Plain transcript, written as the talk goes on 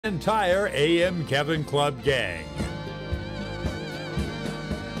Entire AM Kevin Club gang.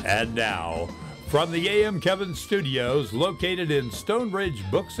 And now, from the AM Kevin Studios, located in Stonebridge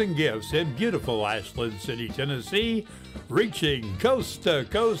Books and Gifts in beautiful Ashland City, Tennessee, reaching coast to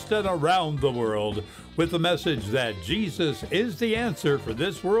coast and around the world with the message that Jesus is the answer for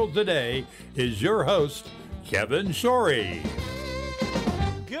this world today, is your host, Kevin Shorey.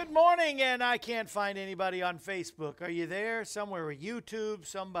 Good morning, and I can't find anybody on Facebook. Are you there? Somewhere with YouTube,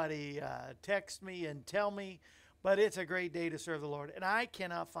 somebody text me and tell me, but it's a great day to serve the Lord, and I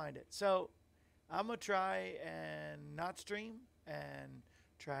cannot find it. So I'm going to try and not stream and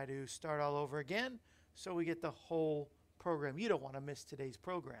try to start all over again so we get the whole program. You don't want to miss today's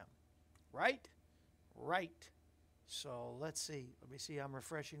program, right? Right. So let's see. Let me see. I'm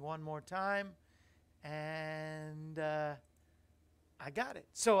refreshing one more time, and I got it.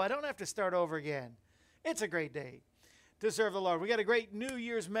 So I don't have to start over again. It's a great day to serve the Lord. We got a great New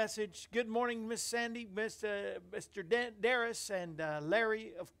Year's message. Good morning, Miss Sandy, Mr. Darris, and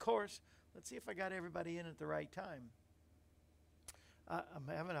Larry, of course. Let's see if I got everybody in at the right time. I'm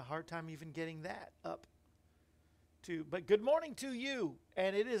having a hard time even getting that up. But good morning to you.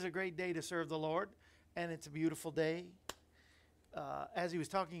 And it is a great day to serve the Lord. And it's a beautiful day. As he was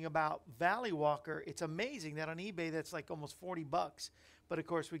talking about Valley Walker, it's amazing that on eBay that's like almost $40, but of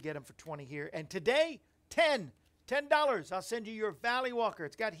course we get them for 20 here. And today, $10. I'll send you your Valley Walker.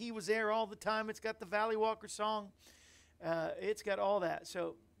 It's got "He Was There All the Time." It's got the Valley Walker song. It's got all that.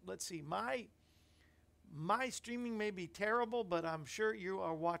 So let's see. My streaming may be terrible, but I'm sure you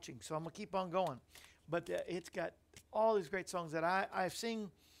are watching, so I'm gonna keep on going. But it's got all these great songs that I've sing.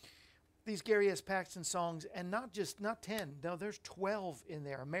 These Gary S. Paxton songs, and not 10. No, there's 12 in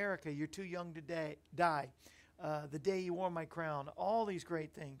there. America, You're Too Young to Die. The Day You Wore My Crown. All these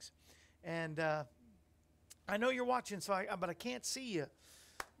great things. And I know you're watching, but I can't see you.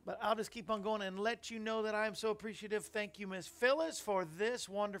 But I'll just keep on going and let you know that I am so appreciative. Thank you, Miss Phyllis, for this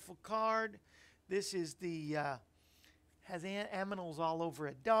wonderful card. This is has aminals all over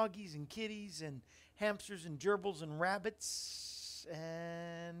it. Doggies and kitties and hamsters and gerbils and rabbits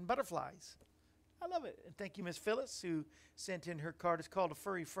and butterflies. I love it. And thank you, Miss Phyllis, who sent in her card. It's called A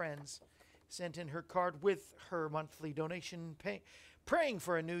Furry Friends. Sent in her card with her monthly donation, praying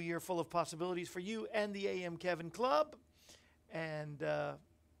for a new year full of possibilities for you and the AM Kevin Club. And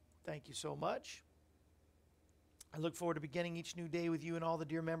thank you so much. I look forward to beginning each new day with you and all the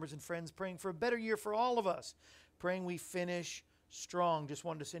dear members and friends, praying for a better year for all of us, praying we finish strong. Just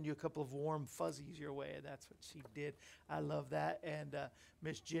wanted to send you a couple of warm fuzzies your way. That's what she did. I love that. And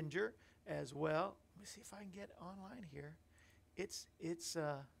Miss Ginger as well. Let me see if I can get online here.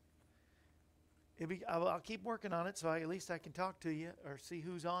 I'll keep working on it, so at least I can talk to you or see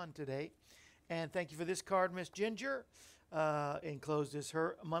who's on today. And thank you for this card, Miss Ginger. Enclosed is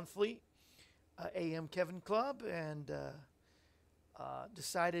her monthly AM Kevin Club, and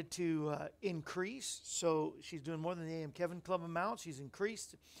decided to increase. So she's doing more than the AM Kevin Club amount. She's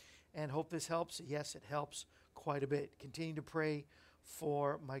increased, and hope this helps. Yes, it helps quite a bit. Continue to pray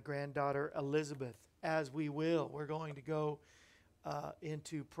for my granddaughter Elizabeth, as we will. We're going to go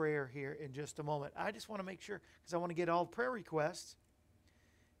into prayer here in just a moment. I just want to make sure, because I want to get all prayer requests,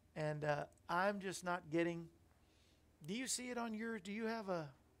 and I'm just not getting. Do you see it on yours? Do you have the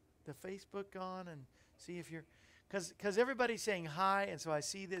Facebook on and see if you're? Because everybody's saying hi, and so I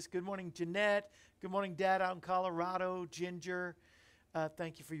see this. Good morning, Jeanette. Good morning, Dad out in Colorado. Ginger,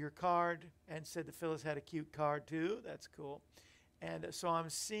 thank you for your card. And said that Phyllis had a cute card, too. That's cool. And so I'm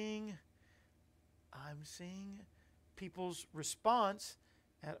seeing people's response,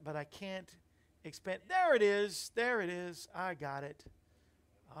 but I can't expand. There it is. There it is. I got it.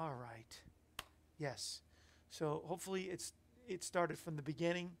 All right. Yes. So hopefully it started from the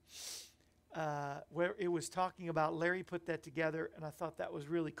beginning. Where it was talking about, Larry put that together, and I thought that was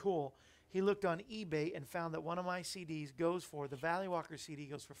really cool. He looked on eBay and found that one of my CDs the Valley Walker CD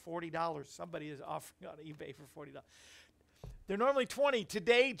goes for $40. Somebody is offering on eBay for $40. They're normally $20.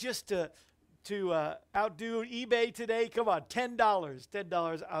 Today, just to outdo eBay today, come on, $10.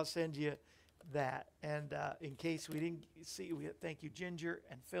 $10, I'll send you that. And in case we didn't see, thank you, Ginger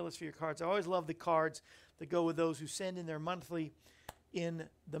and Phyllis, for your cards. I always love the cards that go with those who send in their monthly in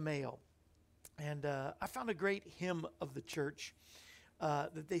the mail. And I found a great hymn of the church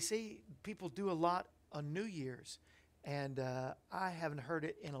that they say people do a lot on New Year's. And I haven't heard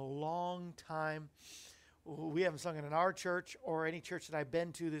it in a long time. We haven't sung it in our church or any church that I've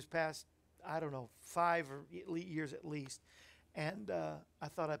been to this past, 5 years at least. And I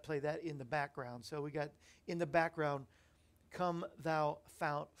thought I'd play that in the background. So we got in the background, "Come Thou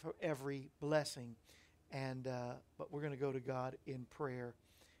Fount for Every Blessing." And but we're going to go to God in prayer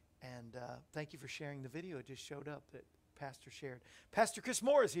And thank you for sharing the video. It just showed up that Pastor shared. Pastor Chris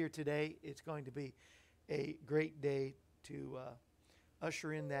Moore is here today. It's going to be a great day to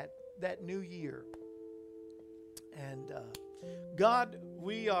usher in that new year. And God,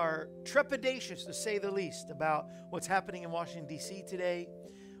 we are trepidatious, to say the least, about what's happening in Washington, D.C. today,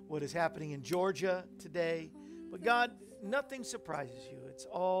 what is happening in Georgia today. But God, nothing surprises you. It's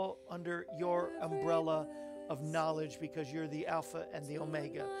all under your umbrella of knowledge, because you're the Alpha and the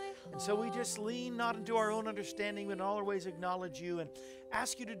Omega. And so we just lean not into our own understanding, but in all our ways acknowledge you and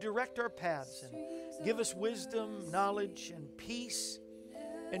ask you to direct our paths and give us wisdom, knowledge, and peace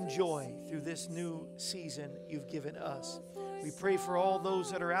and joy through this new season you've given us. We pray for all those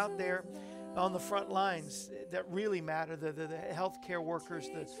that are out there on the front lines that really matter, the healthcare workers,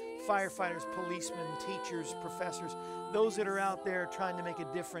 the firefighters, policemen, teachers, professors, those that are out there trying to make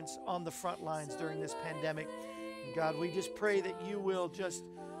a difference on the front lines during this pandemic. And God, we just pray that you will just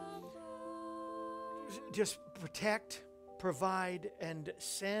protect, provide, and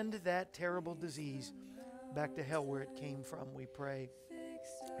send that terrible disease back to hell where it came from, we pray.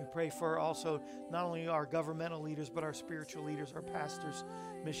 We pray for also not only our governmental leaders, but our spiritual leaders, our pastors,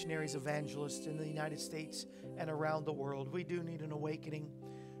 missionaries, evangelists in the United States and around the world. We do need an awakening.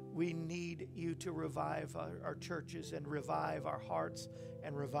 We need you to revive our churches and revive our hearts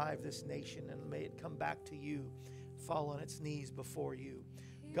and revive this nation, and may it come back to you, fall on its knees before you.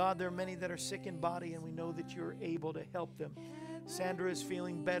 God, there are many that are sick in body, and we know that you're able to help them. Sandra is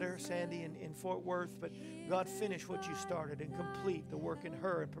feeling better, Sandy in Fort Worth, but God, finish what you started and complete the work in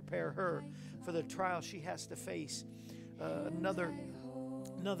her and prepare her for the trial she has to face. Another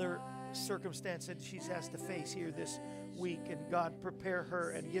circumstance that she has to face here this week, and God, prepare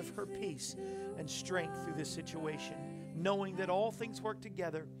her and give her peace and strength through this situation, knowing that all things work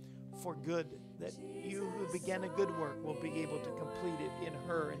together for good, that you who began a good work will be able to complete it in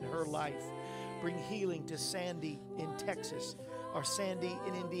her life. Bring healing to Sandy in Texas, our Sandy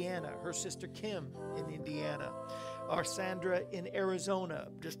in Indiana, her sister Kim in Indiana, our Sandra in Arizona,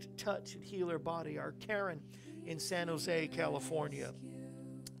 just touch and heal her body, our Karen in San Jose, California.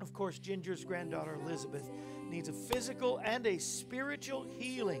 Of course, Ginger's granddaughter Elizabeth needs a physical and a spiritual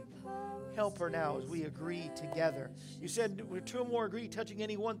healing. Help her now as we agree together. You said, where two or more agree touching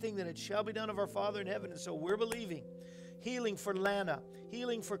any one thing, then it shall be done of our Father in heaven. And so we're believing. Healing for Lana,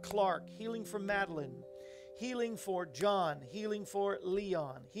 healing for Clark, healing for Madeline, healing for John, healing for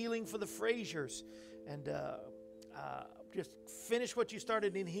Leon, healing for the Fraziers, and just finish what you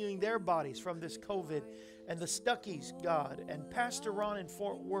started in healing their bodies from this COVID, and the Stuckies, God, and Pastor Ron in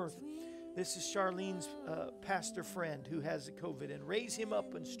Fort Worth. This is Charlene's pastor friend who has the COVID, and raise him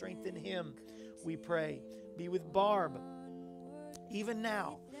up and strengthen him, we pray. Be with Barb, even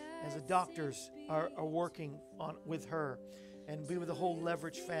now, as the doctors are working with her, and be with the whole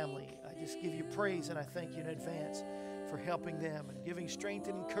Leverage family. I just give you praise, and I thank you in advance for helping them and giving strength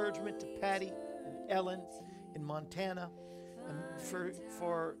and encouragement to Patty and Ellen in Montana, and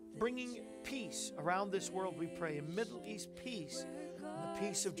for bringing peace around this world, we pray. In Middle East peace, and the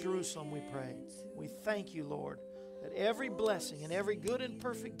peace of Jerusalem, we pray. We thank you, Lord, that every blessing and every good and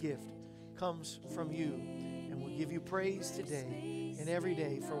perfect gift comes from you, and we'll give you praise today and every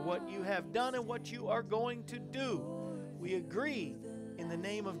day for what you have done and what you are going to do. We agree in the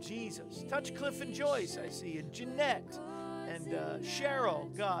name of Jesus. Touch Cliff and Joyce, I see, and Jeanette and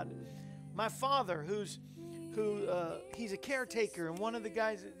Cheryl, God. My father, he's a caretaker, and one of the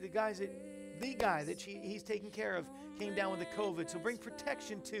guy that he's taking care of came down with the COVID. So bring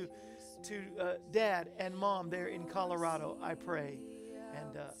protection to Dad and Mom there in Colorado, I pray.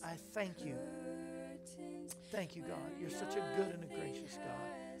 And I thank you. Thank you, God. You're such a good and a gracious God.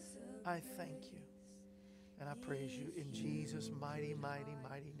 I thank you. And I praise you in Jesus' mighty, mighty,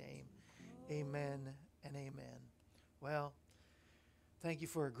 mighty name. Amen and amen. Well, thank you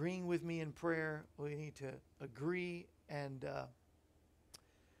for agreeing with me in prayer. We need to agree and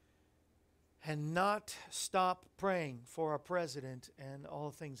not stop praying for our president and all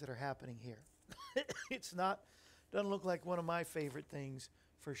the things that are happening here. Doesn't look like one of my favorite things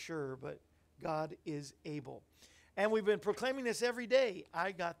for sure, but God is able. And we've been proclaiming this every day.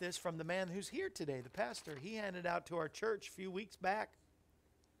 I got this from the man who's here today, the pastor. He handed out to our church a few weeks back.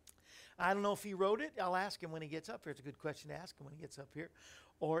 I don't know if he wrote it. I'll ask him when he gets up here. It's a good question to ask him when he gets up here.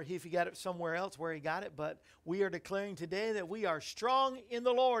 Or if he got it somewhere else where he got it. But we are declaring today that we are strong in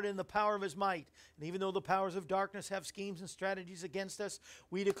the Lord in the power of his might. And even though the powers of darkness have schemes and strategies against us,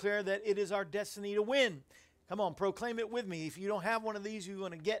 we declare that it is our destiny to win. Come on, proclaim it with me. If you don't have one of these you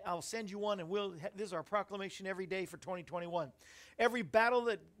want to get, I'll send you one, and this is our proclamation every day for 2021. Every battle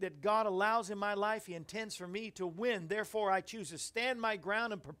that God allows in my life, He intends for me to win. Therefore, I choose to stand my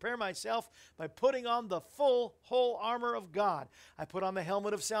ground and prepare myself by putting on the whole armor of God. I put on the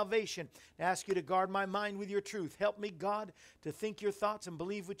helmet of salvation. I ask you to guard my mind with your truth. Help me, God, to think your thoughts and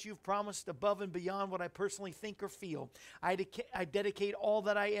believe what you've promised above and beyond what I personally think or feel. I dedicate all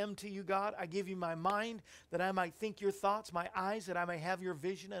that I am to you, God. I give you my mind that I might think your thoughts, my eyes that I may have your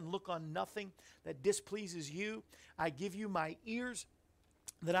vision and look on nothing that displeases you. I give you my ears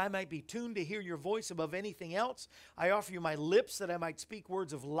that I might be tuned to hear your voice above anything else. I offer you my lips that I might speak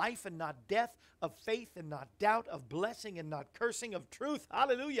words of life and not death, of faith and not doubt, of blessing and not cursing, of truth,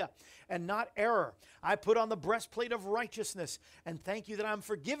 hallelujah, and not error. I put on the breastplate of righteousness and thank you that I'm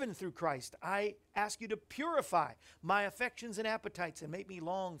forgiven through Christ. I ask you to purify my affections and appetites and make me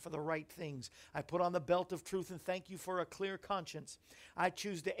long for the right things. I put on the belt of truth and thank you for a clear conscience. I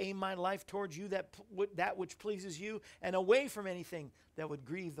choose to aim my life towards you, that which pleases you, and away from anything that would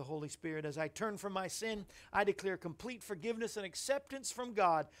grieve the Holy Spirit. As I turn from my sin, I declare complete forgiveness and acceptance from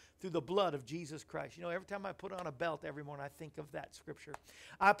God through the blood of Jesus Christ. You know, every time I put on a belt every morning, I think of that scripture.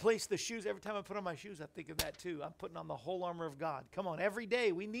 I place the shoes. Every time I put on my shoes, I think of that too. I'm putting on the whole armor of God. Come on, every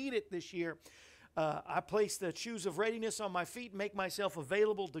day. We need it this year. I place the shoes of readiness on my feet and make myself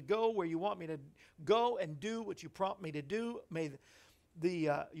available to go where you want me to go and do what you prompt me to do. May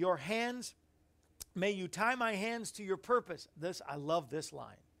your hands, may you tie my hands to your purpose. I love this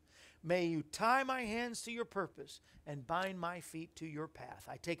line. May you tie my hands to your purpose and bind my feet to your path.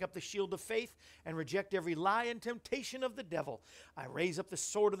 I take up the shield of faith and reject every lie and temptation of the devil. I raise up the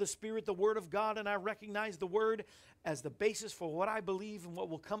sword of the Spirit, the word of God, and I recognize the word as the basis for what I believe and what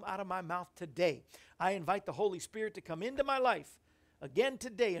will come out of my mouth today. I invite the Holy Spirit to come into my life again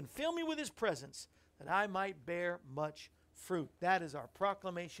today and fill me with his presence that I might bear much fruit. That is our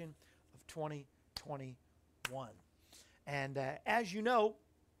proclamation of 2021. And as you know,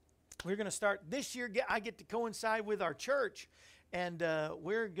 we're going to start this year. I get to coincide with our church, and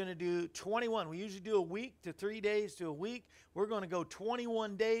we're going to do 21. We usually do a week to 3 days to a week. We're going to go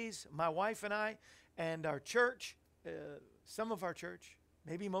 21 days, my wife and I, and our church, some of our church,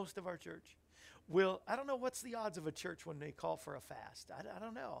 maybe most of our church, I don't know what's the odds of a church when they call for a fast. I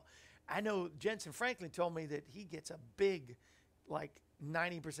don't know. I know Jensen Franklin told me that he gets a big, like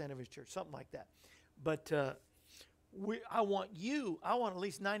 90% of his church, something like that. But I want at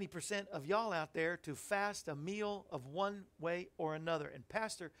least 90% of y'all out there to fast a meal of one way or another. And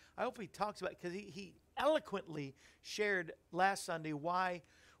Pastor, I hope he talks about it, because he eloquently shared last Sunday why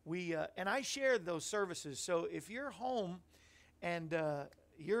we, and I shared those services. So if you're home and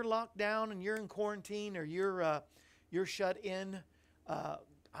you're locked down and you're in quarantine, or you're shut in,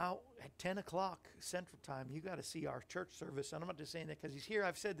 out at 10 o'clock Central Time, you got to see our church service. And I'm not just saying that because he's here.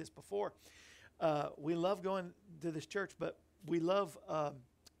 I've said this before. We love going to this church, but we love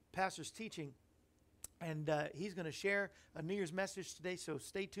Pastor's teaching. And he's going to share a New Year's message today, so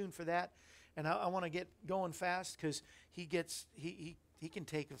stay tuned for that. And I want to get going fast, because he can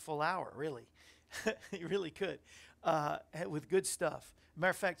take a full hour, really. He really could, with good stuff.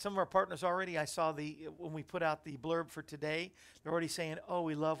 Matter of fact, some of our partners already, I saw when we put out the blurb for today, they're already saying, oh,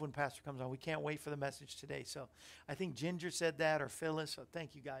 we love when Pastor comes on. We can't wait for the message today. So I think Ginger said that, or Phyllis. So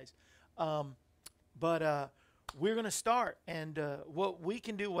thank you, guys. But we're going to start. And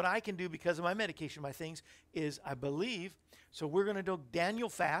what I can do because of my medication, my things, is I believe. So we're going to do Daniel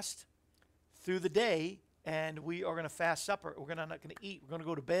fast through the day, and we are going to fast supper. We're not going to eat. We're going to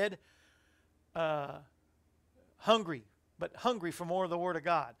go to bed hungry, but hungry for more of the Word of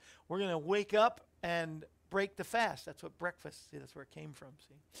God. We're going to wake up and break the fast. That's what breakfast, see, that's where it came from,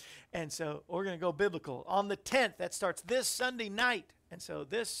 see. And so we're going to go biblical. On the 10th, that starts this Sunday night. And so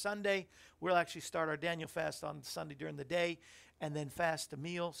this Sunday, we'll actually start our Daniel fast on Sunday during the day, and then fast a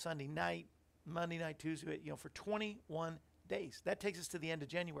meal Sunday night, Monday night, Tuesday, for 21 days. That takes us to the end of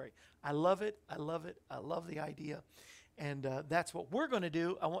January. I love it. I love it. I love the idea. And that's what we're going to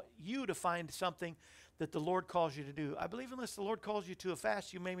do. I want you to find something that the Lord calls you to do. I believe unless the Lord calls you to a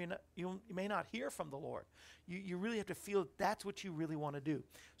fast, you may not hear from the Lord. You really have to feel that's what you really want to do.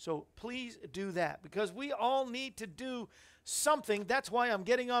 So please do that, because we all need to do something. That's why I'm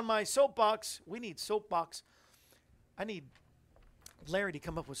getting on my soapbox. We need soapbox. I need Larry to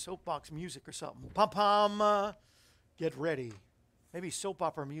come up with soapbox music or something. Pom-pom, get ready. Maybe soap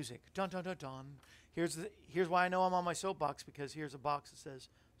opera music. Dun, dun, dun, dun. Here's why I know I'm on my soapbox, because here's a box that says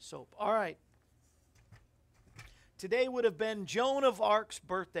soap. All right. Today would have been Joan of Arc's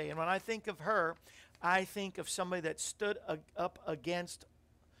birthday, and when I think of her, I think of somebody that stood up against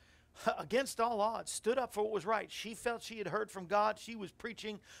all odds, stood up for what was right. She felt she had heard from God. She was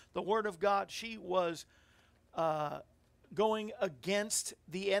preaching the Word of God. She was going against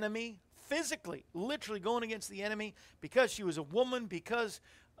the enemy, physically, literally going against the enemy because she was a woman, because,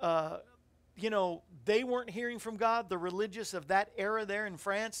 they weren't hearing from God. The religious of that era there in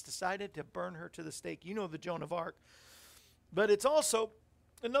France decided to burn her to the stake. You know the Joan of Arc. But it's also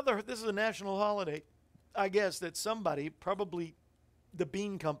this is a national holiday, I guess, that somebody, probably the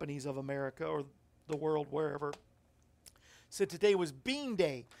bean companies of America or the world, wherever, said today was Bean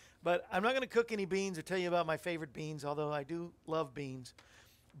Day. But I'm not going to cook any beans or tell you about my favorite beans, although I do love beans.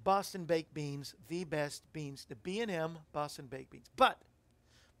 Boston baked beans, the best beans. The B&M Boston baked beans. But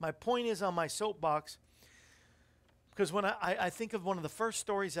my point is on my soapbox, because when I think of one of the first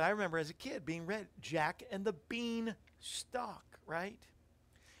stories that I remember as a kid being read, Jack and the Beanstalk, right?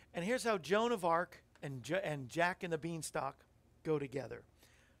 And here's how Joan of Arc and Jack and the Beanstalk go together.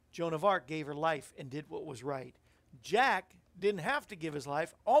 Joan of Arc gave her life and did what was right. Jack didn't have to give his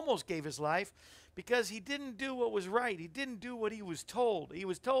life, almost gave his life, because he didn't do what was right. He didn't do what he was told. He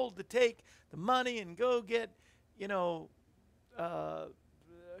was told to take the money and go get, a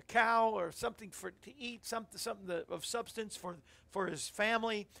cow or something to eat, something of substance for his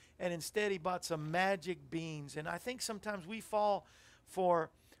family, and instead he bought some magic beans. And I think sometimes we fall for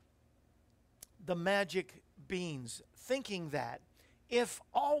the magic beans, thinking that if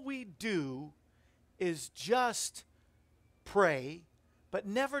all we do is just pray, but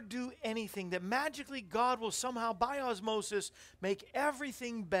never do anything, that magically God will somehow, by osmosis, make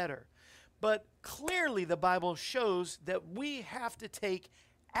everything better. But clearly the Bible shows that we have to take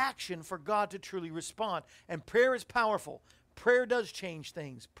action for God to truly respond. And prayer is powerful. Prayer does change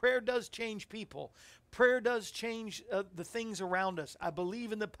things. Prayer does change people. Prayer does change the things around us. I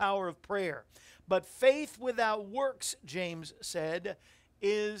believe in the power of prayer. But faith without works, James said,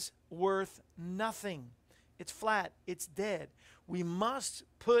 is worth nothing. It's flat. It's dead. We must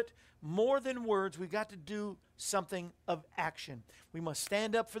put more than words. We've got to do something of action. We must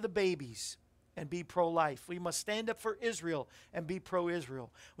stand up for the babies and be pro-life. We must stand up for Israel and be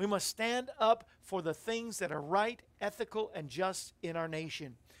pro-Israel. We must stand up for the things that are right, ethical, and just in our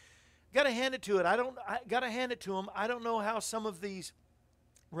nation. Got to hand it to it. I got to hand it to them. I don't know how some of these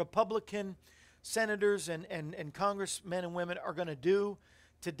Republican senators and congressmen and women are going to do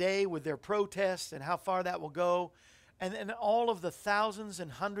today with their protests and how far that will go. And all of the thousands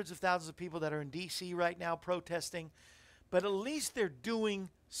and hundreds of thousands of people that are in D.C. right now protesting. But at least they're doing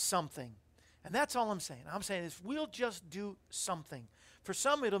something. And that's all I'm saying. I'm saying if we'll just do something. For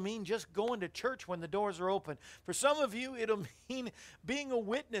some, it'll mean just going to church when the doors are open. For some of you, it'll mean being a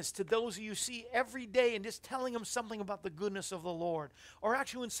witness to those you see every day and just telling them something about the goodness of the Lord. Or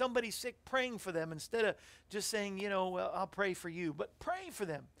actually, when somebody's sick, praying for them instead of just saying, well, I'll pray for you. But pray for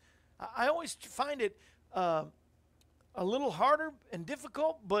them. I always find it a little harder and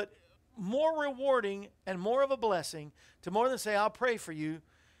difficult, but more rewarding and more of a blessing to more than say, I'll pray for you,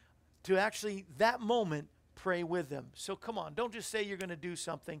 to actually that moment pray with them. So come on, don't just say you're going to do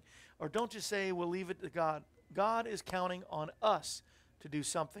something, or don't just say we'll leave it to God. God is counting on us to do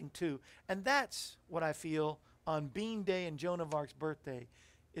something too. And that's what I feel on Bean Day and Joan of Arc's birthday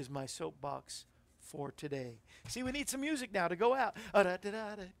is my soapbox for today. See, we need some music now to go out. Bum.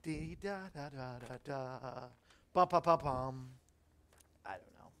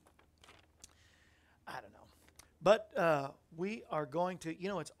 I don't know. But we are going to,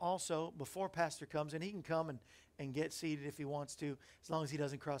 it's also, before Pastor comes, and he can come and get seated if he wants to, as long as he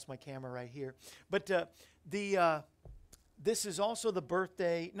doesn't cross my camera right here. But this is also the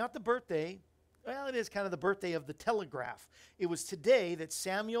birthday, not the birthday, well, it is kind of the birthday of the telegraph. It was today that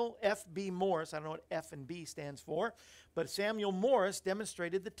Samuel F.B. Morse, I don't know what F and B stands for, but Samuel Morse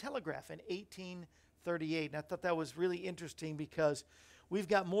demonstrated the telegraph in 1838. And I thought that was really interesting because we've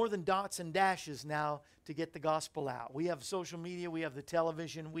got more than dots and dashes now to get the gospel out. We have social media, we have the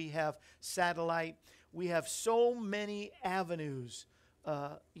television, we have satellite, we have so many avenues,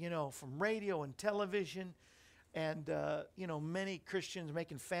 from radio and television, and, many Christians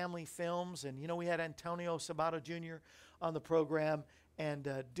making family films. And, we had Antonio Sabato Jr. on the program and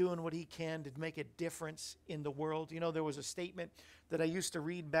doing what he can to make a difference in the world. There was a statement that I used to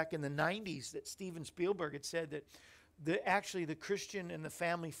read back in the 90s that Steven Spielberg had said that the Christian and the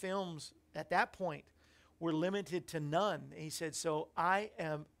family films at that point were limited to none. He said, so I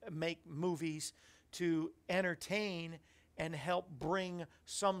make movies to entertain and help bring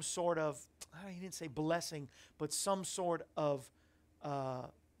some sort of, he didn't say blessing, but some sort of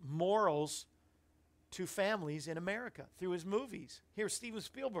morals to families in America through his movies. Here, Steven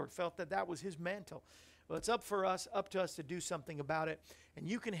Spielberg felt that was his mantle. Well, it's up to us to do something about it. And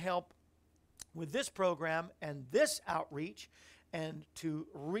you can help with this program and this outreach and to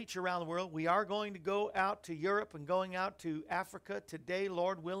reach around the world. We are going to go out to Europe and going out to Africa today,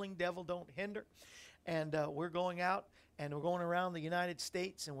 Lord willing, devil don't hinder. And we're going out and we're going around the United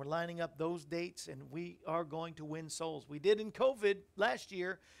States and we're lining up those dates and we are going to win souls. We did in COVID last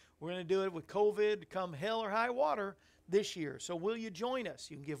year. We're going to do it with COVID, come hell or high water this year. So will you join us?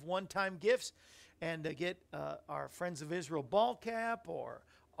 You can give one-time gifts and get our Friends of Israel ball cap or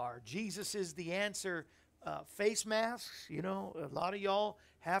our Jesus is the Answer face masks. You know, a lot of y'all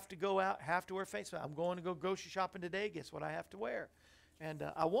have to go out, have to wear face masks. I'm going to go grocery shopping today. Guess what I have to wear? And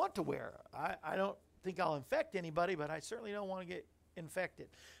I want to wear. I don't think I'll infect anybody, but I certainly don't want to get infected.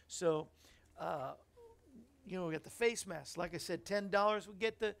 So, you know, we got the face masks. Like I said, $10. We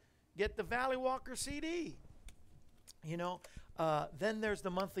get the Valley Walker CD. You know, then there's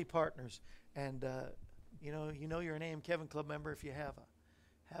the monthly partners, and you know you're an AM Kevin Club member if you have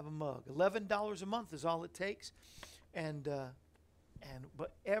a mug. $11 a month is all it takes, but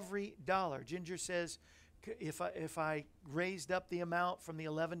every dollar, Ginger says, if I raised up the amount from the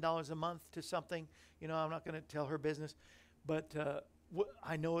 $11 a month to something, you know, I'm not going to tell her business, but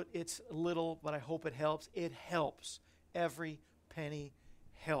I know it's little, but I hope it helps. It helps. Every penny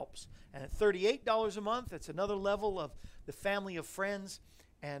helps. And at $38 a month, it's another level of the family of friends.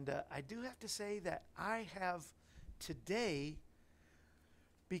 And I do have to say that I have today,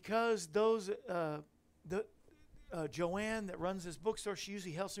 because those Joanne that runs this bookstore, she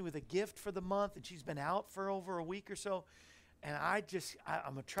usually helps me with a gift for the month, and she's been out for over a week or so. And I'm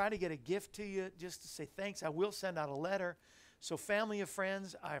going to try to get a gift to you just to say thanks. I will send out a letter. So family of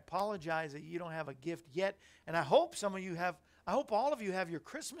friends, I apologize that you don't have a gift yet. And I hope I hope all of you have your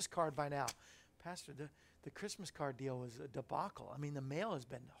Christmas card by now. Pastor, the Christmas card deal was a debacle. I mean, the mail has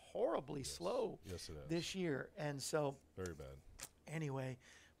been horribly slow this year. And so, very bad. Anyway,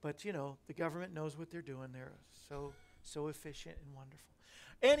 but you know, the government knows what they're doing. They're so efficient and wonderful.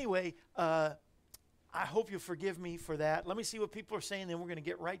 Anyway, I hope you'll forgive me for that. Let me see what people are saying, then we're going to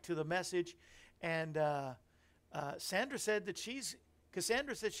get right to the message. And Cassandra said she's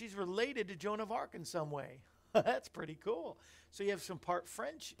related to Joan of Arc in some way. That's pretty cool. So you have some part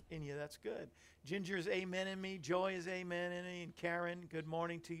French in you. That's good. Ginger's amen in me. Joy is amen in me. And Karen, good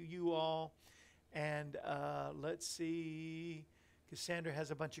morning to you all. And let's see. Cassandra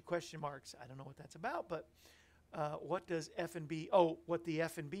has a bunch of question marks. I don't know what that's about, but what does F&B? Oh, what the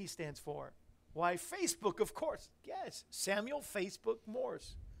F&B stands for. Why, Facebook, of course. Yes, Samuel Facebook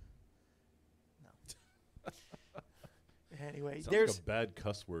Morse. No. Anyway, there's like a bad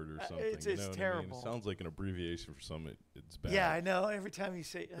cuss word or something. It's terrible. I mean? It sounds like an abbreviation for something. It's bad. Yeah, I know. Every time you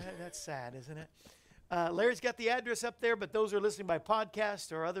say that's sad, isn't it? Larry's got the address up there, but those are listening by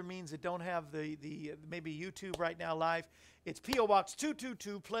podcast or other means that don't have the maybe YouTube right now live. It's P.O. Box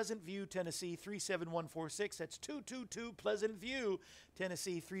 222, Pleasant View, Tennessee 37146. That's 222 Pleasant View,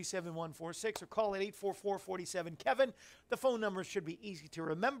 Tennessee 37146. Or call it 844-47-KEVIN. The phone number should be easy to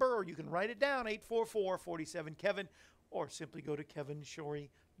remember, or you can write it down, 844-47-KEVIN, or simply go to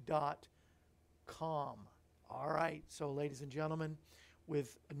kevinshorey.com. All right, so ladies and gentlemen,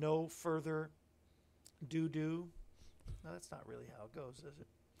 with no further do. No, that's not really how it goes, is it?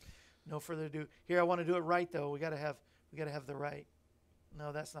 No further ado. Here, I want to do it right though. We got to have the right.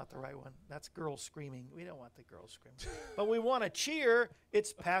 No, that's not the right one. That's girls screaming. We don't want the girls screaming. But we want to cheer.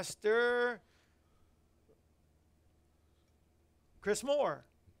 It's Pastor Chris Moore.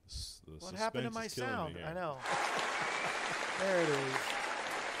 What happened to my sound? I know. There it is.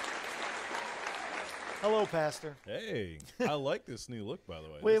 Hello, Pastor. Hey, I like this new look, by the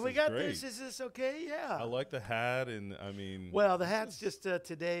way. Wait, we got great. This. Is this okay? Yeah. I like the hat, and I mean. Well, the hat's just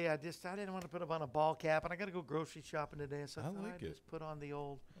today. I didn't want to put on a ball cap, and I got to go grocery shopping today, so I like it. Just put on the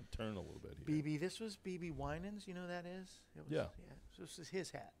old. I'll turn a little bit here. BB. This was BB Winans. You know who that is? Yeah. So this is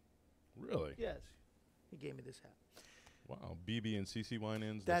his hat. Really? Yes. He gave me this hat. Wow, BB and CeCe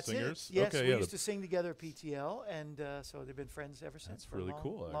Winans, the singers? It. Yes, we used to sing together at PTL, and so they've been friends ever since. That's for really a long,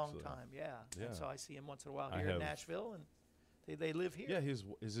 cool, long actually. time. Yeah. And so I see him once in a while here in Nashville, and they live here. Yeah,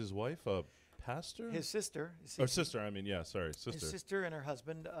 is his wife a pastor? His sister. Or sister, I mean, yeah, sorry, sister. His sister and her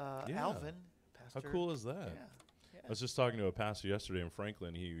husband, Alvin, pastor. How cool is that? Yeah. I was just talking to a pastor yesterday in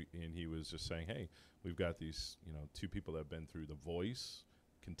Franklin, he was just saying, hey, we've got these, two people that have been through The Voice,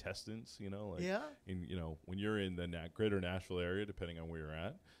 contestants, when you're in the greater Nashville area, depending on where you're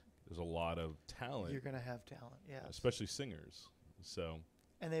at, there's a lot of talent. You're going to have talent, yeah. Especially singers. So.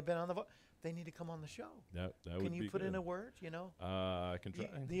 And they've been on they need to come on the show. That would be Can you put good. in a word, I can try.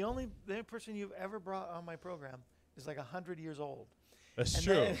 The only person you've ever brought on my program is like 100 years old. That's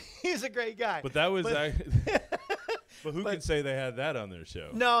true. He's a great guy. But that was but who can say they had that on their show?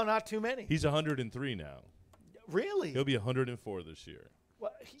 No, not too many. He's 103 now. Really? He'll be 104 this year.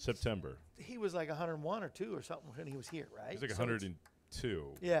 Well, September. He was like 101 or 2 or something when he was here, right? He's like So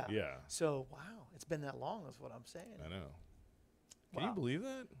 102. Yeah. Yeah. So, wow, it's been that long is what I'm saying. I know. Can you believe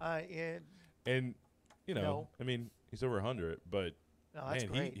that? And, No. I mean, he's over 100, but, No, that's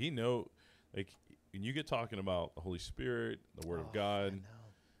man, great. he like, when you get talking about the Holy Spirit, the Word of God, I know.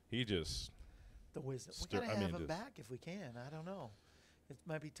 he just, The wisdom. We got to have him back if we can. I don't know. It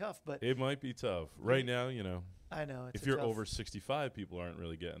might be tough, but it might be tough. Right now, I know. It's if you're tough, over 65, people aren't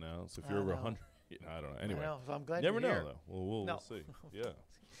really getting out. So if you're I over know. 100, I don't know. Anyway, I know, so I'm glad never you're know, here. though. We'll No. see. Yeah.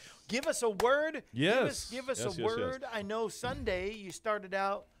 Give us a word. Yes. Give us Yes, a yes, yes. word. I know Sunday you started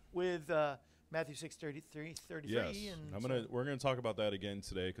out with Matthew 6:33. Yes, And we're gonna talk about that again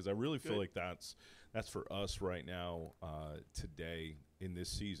today because I really feel Good. like that's for us right now today in this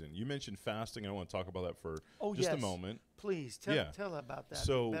season. You mentioned fasting. I want to talk about that for just a yes. moment. Please Yeah. tell about that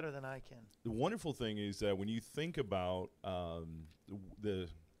So- better than I can. The wonderful thing is that when you think about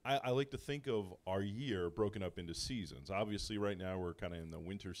I like to think of our year broken up into seasons. Obviously, right now we're kind of in the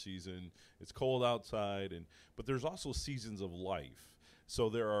winter season. It's cold outside, but there's also seasons of life. So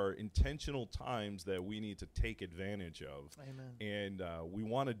there are intentional times that we need to take advantage of. Amen. And we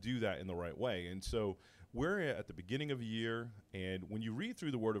want to do that in the right way. And so we're at the beginning of a year, and when you read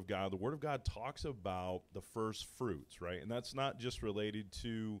through the Word of God talks about the first fruits, right? And that's not just related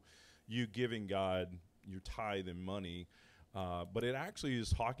to you giving God your tithe and money, but it actually is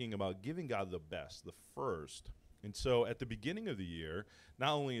talking about giving God the best, the first. And so at the beginning of the year,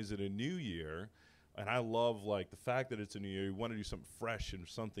 not only is it a new year, and I love like the fact that it's a new year, we want to do something fresh and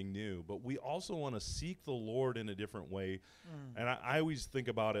something new, but we also want to seek the Lord in a different way. And I always think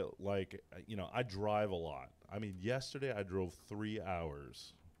about it like, I drive a lot. I mean, yesterday I drove 3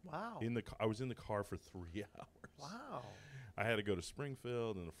 hours. Wow. I was in the car for 3 hours. Wow. I had to go to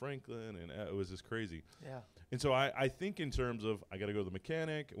Springfield and to Franklin, and it was just crazy. Yeah. And so I think in terms of I got to go to the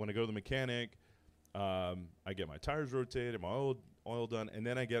mechanic. When I go to the mechanic, I get my tires rotated, my oil done, and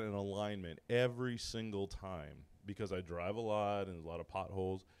then I get an alignment every single time because I drive a lot and there's a lot of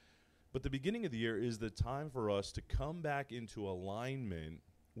potholes. But the beginning of the year is the time for us to come back into alignment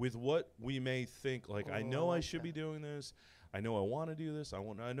with what we may think, like, I know I should be doing this. I know I want to do this. I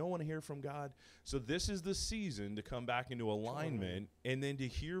know I want to hear from God. So this is the season to come back into alignment and then to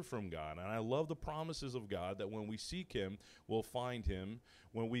hear from God. And I love the promises of God that when we seek Him, we'll find Him.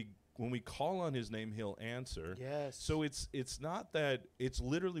 When we call on His name, He'll answer. Yes. So it's not that, it's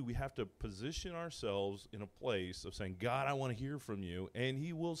literally we have to position ourselves in a place of saying, God, I want to hear from you, and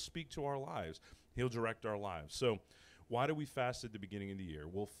He will speak to our lives. He'll direct our lives. So why do we fast at the beginning of the year?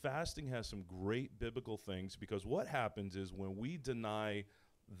 Well, fasting has some great biblical things because what happens is when we deny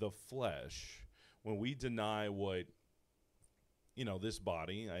the flesh, when we deny what, this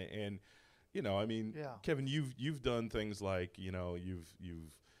body, Kevin, you've done things like,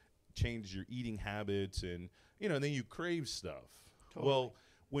 you've changed your eating habits and, and then you crave stuff. Totally. Well,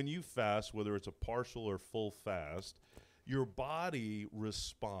 when you fast, whether it's a partial or full fast, your body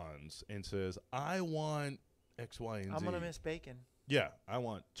responds and says, I want X, Y, and Z. I'm going to miss bacon. Yeah, I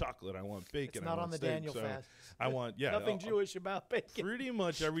want chocolate. I want bacon. It's not I want on the steak, Daniel so fast. I want, Nothing Jewish about bacon. Pretty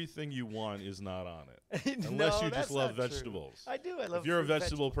much everything you want is not on it. Unless No, you that's just love not true. vegetables. I do. I love If you're a fruit,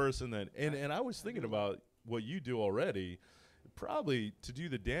 vegetable person, then, and I was thinking about what you do already, probably to do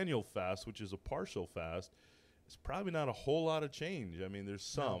the Daniel fast, which is a partial fast, it's probably not a whole lot of change. I mean, there's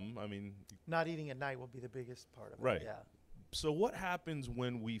some. No. I mean, not eating at night will be the biggest part of it. Right. Yeah. So what happens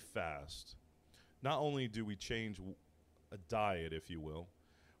when we fast? Not only do we change a diet, if you will,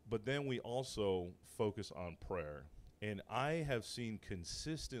 but then we also focus on prayer. And I have seen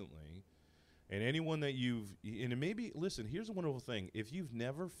consistently, and anyone that and maybe, listen, here's a wonderful thing. If you've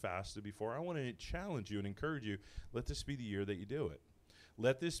never fasted before, I want to challenge you and encourage you, let this be the year that you do it.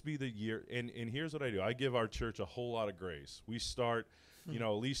 Let this be the year. And here's what I do. I give our church a whole lot of grace. We start, at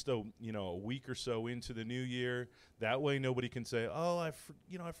least a week or so into the new year. That way nobody can say, oh, I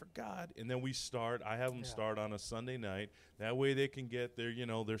forgot. And then we start. I have them start on a Sunday night. That way they can get their,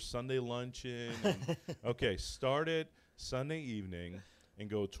 their Sunday luncheon. And, okay, start it Sunday evening and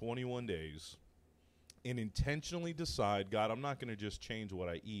go 21 days and intentionally decide, God, I'm not going to just change what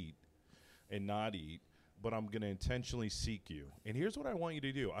I eat and not eat, but I'm going to intentionally seek you. And here's what I want you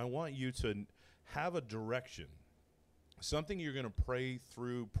to do. I want you to have a direction, something you're going to pray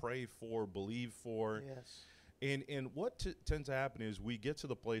through, pray for, believe for. Yes. And what tends to happen is we get to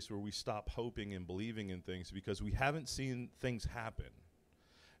the place where we stop hoping and believing in things because we haven't seen things happen.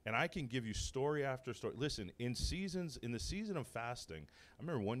 And I can give you story after story. Listen, in the season of fasting, I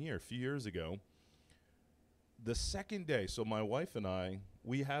remember one year, a few years ago, the second day, so my wife and I,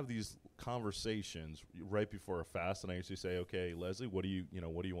 we have these conversations right before a fast, and I usually say, okay, Leslie, what do you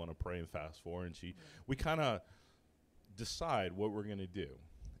want to pray and fast for? And we kind of decide what we're going to do.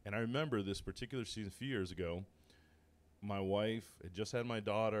 And I remember this particular season a few years ago, my wife had just had my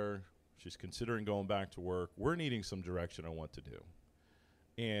daughter. She's considering going back to work. We're needing some direction on what to do.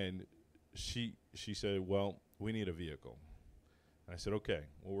 And she said, well, we need a vehicle. And I said, okay,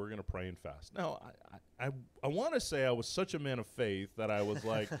 well, we're going to pray and fast. Now, I want to say I was such a man of faith that I was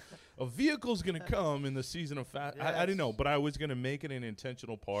like, a vehicle's going to come in the season of fast. Yes. I didn't know, but I was going to make it an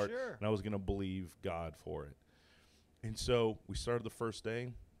intentional part, and I was going to believe God for it. And so we started the first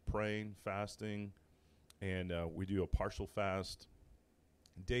day praying, fasting, and we do a partial fast.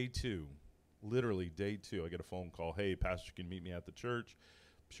 Day 2, literally day 2, I get a phone call. Hey, pastor, can you meet me at the church?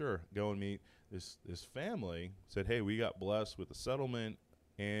 Sure, go and meet. This family said, hey, we got blessed with a settlement,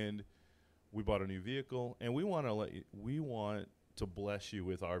 and we bought a new vehicle, and we want to bless you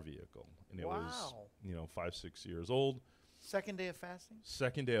with our vehicle. And it was 5-6 years old. Second day of fasting?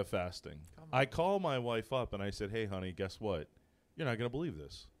 Second day of fasting. I called my wife up, and I said, hey, honey, guess what? You're not going to believe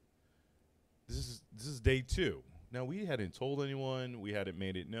this. This is day 2. Now, we hadn't told anyone. We hadn't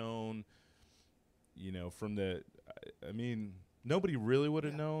made it known. Nobody really would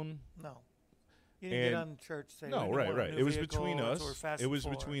have known. No. You didn't get on church saying, no, right. It was between us. It was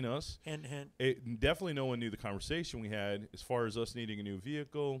between us. Hint. Definitely no one knew the conversation we had as far as us needing a new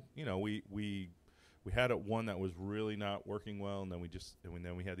vehicle. We had one that was really not working well, and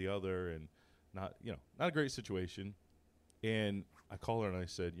then we had the other, and not a great situation. And I called her and I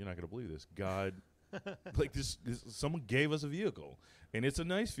said, you're not going to believe this. God, like this, someone gave us a vehicle, and it's a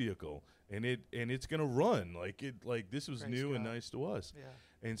nice vehicle, and it's going to run like this was Praise new God. And nice to us.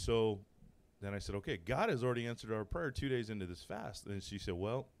 Yeah. And so then I said, okay, God has already answered our prayer 2 days into this fast. And she said,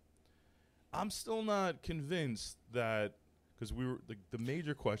 well, I'm still not convinced that, because we were the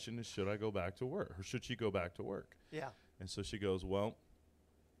major question is, should I go back to work, or should she go back to work? Yeah. And so she goes, well,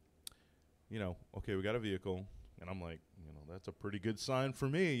 okay, we got a vehicle. And I'm like, that's a pretty good sign for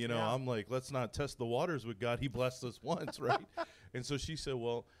me. Yeah. I'm like, let's not test the waters with God. He blessed us once, right? And so she said,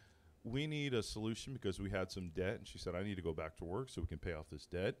 well, we need a solution because we had some debt. And she said, I need to go back to work so we can pay off this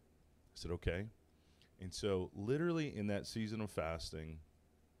debt. I said, okay. And so literally in that season of fasting,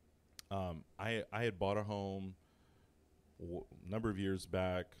 I had bought a home a number of years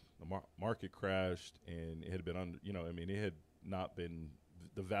back. The market crashed, and it had been under, it had not been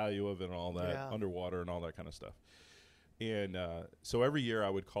the value of it and all that, underwater and all that kind of stuff. And so every year I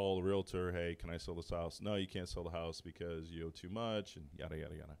would call the realtor, hey, can I sell this house? No, you can't sell the house because you owe too much, and yada,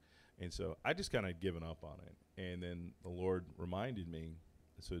 yada, yada. And so I just kind of given up on it. And then the Lord reminded me,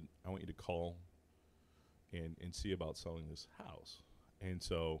 said, I want you to call and see about selling this house. And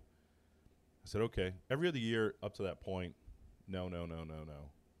so I said, okay. Every other year up to that point, no.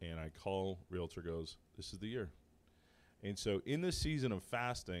 And I call, realtor goes, this is the year. And so in this season of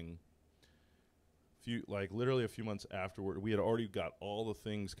fasting, literally a few months afterward, we had already got all the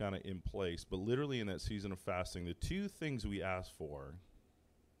things kind of in place. But literally in that season of fasting, the 2 things we asked for,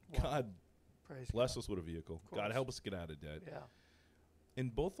 God bless us with a vehicle. God help us get out of debt. Yeah.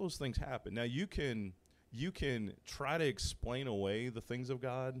 And both those things happen. Now you can try to explain away the things of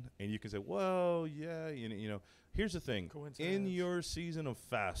God, and you can say, well, yeah, here's the thing. In your season of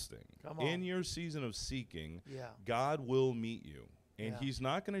fasting, in your season of seeking, God will meet you. And he's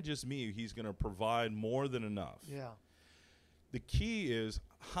not going to just meet you. He's going to provide more than enough. Yeah. The key is,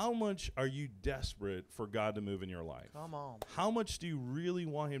 how much are you desperate for God to move in your life? Come on. How much do you really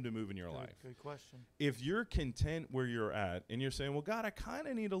want him to move in your life? Good question. If you're content where you're at and you're saying, well, God, I kind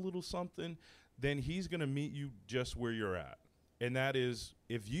of need a little something, then he's going to meet you just where you're at. And that is,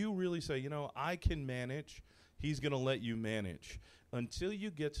 if you really say, I can manage, he's going to let you manage until you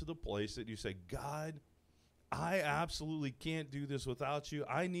get to the place that you say, God, I absolutely can't do this without you.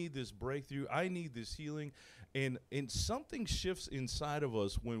 I need this breakthrough. I need this healing. And something shifts inside of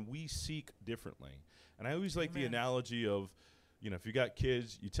us when we seek differently. And I always like the analogy of, if you got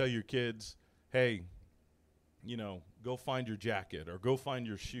kids, you tell your kids, hey, go find your jacket or go find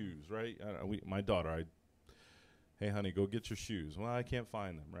your shoes, right? My daughter, hey, honey, go get your shoes. Well, I can't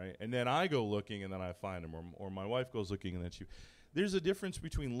find them, right? And then I go looking and then I find them. Or my wife goes looking and then there's a difference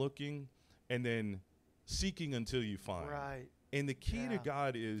between looking and then seeking until you find. Right. And the key to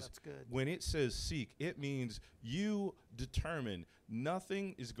God is when it says seek, it means you determine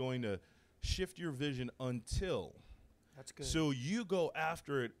nothing is going to shift your vision until. That's good. So you go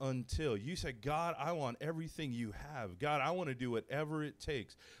after it until. You say, God, I want everything you have. God, I want to do whatever it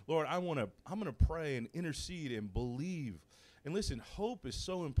takes. Lord, I'm going to pray and intercede and believe. And listen, hope is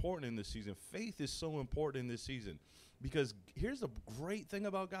so important in this season. Faith is so important in this season. Because here's the great thing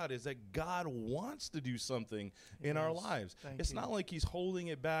about God is that God wants to do something in our lives. It's not like he's holding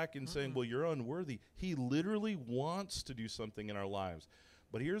it back and saying, well, you're unworthy. He literally wants to do something in our lives.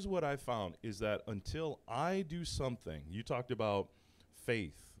 But here's what I found is that until I do something, you talked about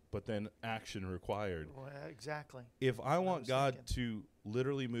faith, but then action required. Well, exactly. If I want God to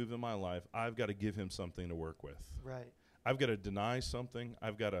literally move in my life, I've got to give him something to work with. Right. I've got to deny something.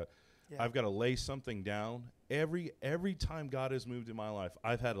 I've got to lay something down. Every time God has moved in my life,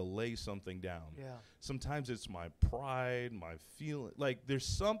 I've had to lay something down. Yeah. Sometimes it's my pride, my feeling. Like there's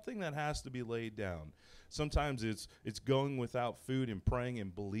something that has to be laid down. Sometimes it's going without food and praying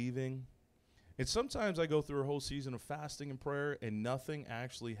and believing. And sometimes I go through a whole season of fasting and prayer and nothing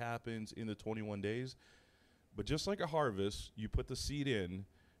actually happens in the 21 days. But just like a harvest, you put the seed in,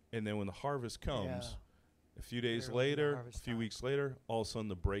 and then when the harvest comes, a few days later, a few weeks later, all of a sudden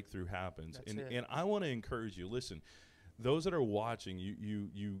the breakthrough happens. And I want to encourage you, listen, those that are watching,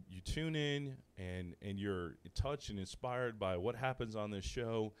 you tune in and you're touched and inspired by what happens on this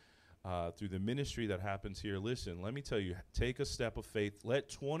show through the ministry that happens here. Listen, let me tell you, take a step of faith. Let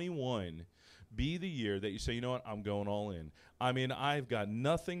 21 be the year that you say, you know what, I'm going all in. I mean, I've got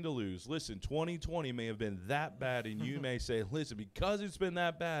nothing to lose. Listen, 2020 may have been that bad, and you may say, listen, because it's been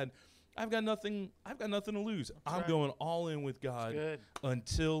that bad, I've got nothing to lose. I'm going all in with God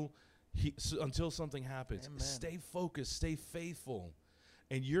until something happens. Amen. Stay focused, stay faithful,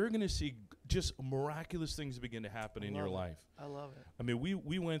 and you're going to see just miraculous things begin to happen in your life. I love it. I mean,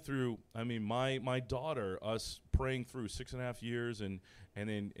 we went through. I mean, my daughter, us praying through 6.5 years, and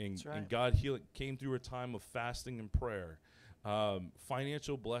God came through a time of fasting and prayer.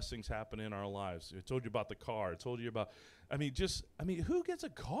 Financial blessings happen in our lives. I told you about the car. I told you about. I mean, who gets a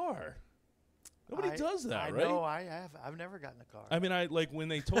car? Nobody does that, right? No, I have. I've never gotten a car. I mean, when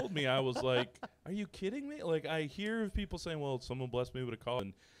they told me, I was like, "Are you kidding me?" Like, I hear people saying, "Well, someone blessed me with a car,"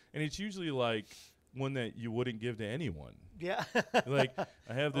 and it's usually like one that you wouldn't give to anyone. Yeah. Like,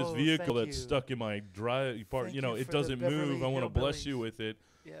 I have this vehicle that's stuck in my drive part. You know, it doesn't move. I want to bless you with it.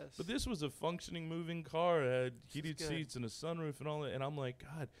 Yes. But this was a functioning, moving car. It had heated seats and a sunroof and all that. And I'm like,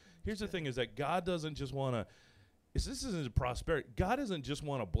 God, here's the thing is that God doesn't just want to, this isn't prosperity. God doesn't just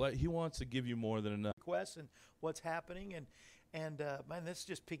want to bless. He wants to give you more than enough. Requests and what's happening. And man, this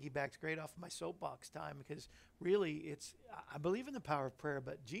just piggybacks great off of my soapbox time, because really I believe in the power of prayer,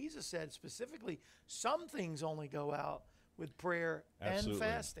 but Jesus said specifically some things only go out with prayer and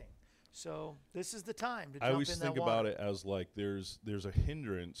fasting. So this is the time to jump in that water. I always think about it as like there's a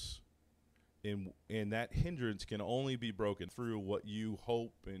hindrance, and that hindrance can only be broken through what you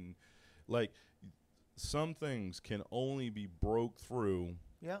hope, and like some things can only be broke through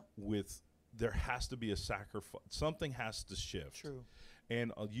with there has to be a sacrifice. Something has to shift. True.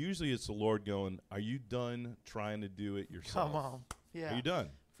 And usually it's the Lord going, are you done trying to do it yourself? Come on. Yeah. Are you done?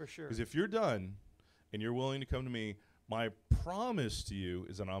 For sure. Because if you're done and you're willing to come to me, my promise to you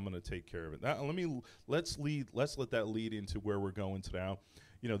is that I'm going to take care of it. Let's let that lead into where we're going to now.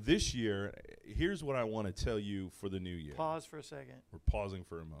 You know, this year, here's what I want to tell you for the new year. Pause for a second. We're pausing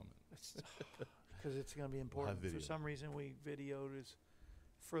for a moment. Because it's going to be important. For some reason, we videoed is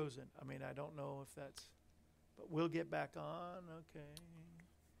frozen. I mean, I don't know if that's, but we'll get back on. Okay.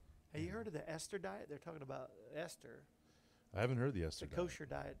 Have you heard of the Esther diet? They're talking about Esther. I haven't heard the Esther diet. It's a kosher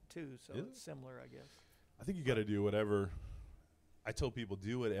diet too, so it's similar, I guess. I think you got to do whatever. I tell people,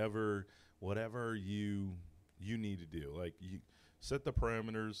 do whatever you need to do. Like, you set the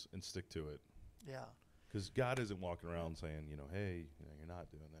parameters and stick to it. Yeah. Because God isn't walking around saying, you know, hey, you're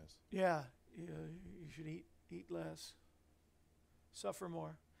not doing this. Yeah. You should eat less, suffer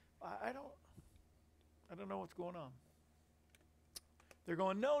more. I don't know what's going on. They're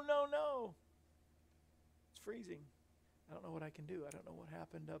going, no. It's freezing. I don't know what I can do. I don't know what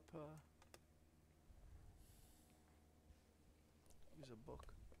happened up. Use a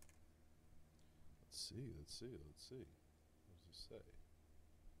book. Let's see. What does it say?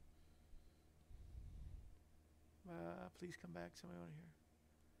 Please come back. Somebody want to hear.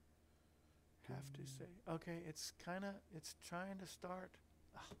 Have to say. Okay, it's trying to start.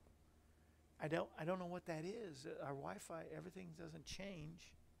 I don't know what that is. Our Wi-Fi, everything doesn't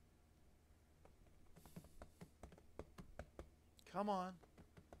change. Come on.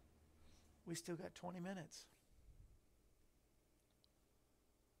 We still got 20 minutes.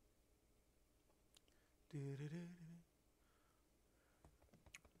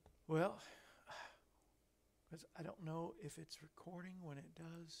 Well, I don't know if it's recording. When it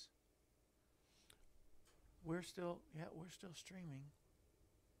does, we're still streaming.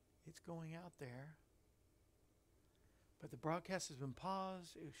 It's going out there. But the broadcast has been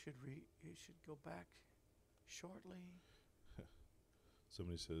paused. It should go back shortly.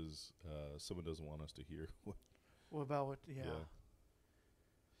 Somebody says someone doesn't want us to hear. What about what? Yeah.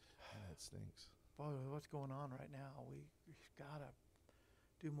 That stinks. Boy, what's going on right now? We've got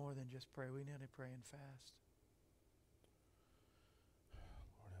to do more than just pray. We need to pray and fast.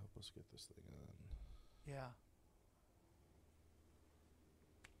 Lord, help us get this thing on. Yeah.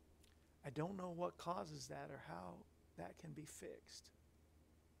 I don't know what causes that or how that can be fixed.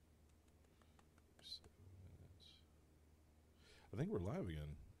 7 minutes. I think we're live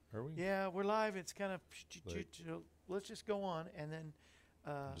again. Are we? Yeah, we're live. It's kind of let's just go on and then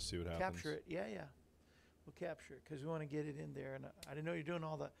just see what happens. Capture it. Yeah. We'll capture it because we want to get it in there. And I didn't know you're doing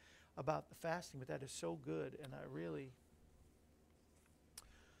all about the fasting, but that is so good, and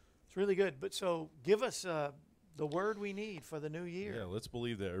it's really good. But so give us the word we need for the new year. Yeah, let's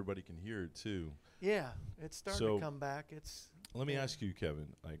believe that everybody can hear it too. Yeah, it's starting to come back. Let me ask you, Kevin.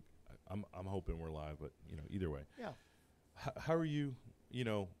 I'm hoping we're live, but either way. Yeah. How are you?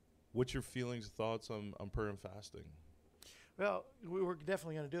 What's your feelings, thoughts on prayer and fasting? Well, we were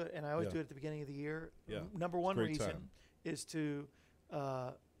definitely going to do it, and I always do it at the beginning of the year. Yeah. Number one reason time. is to,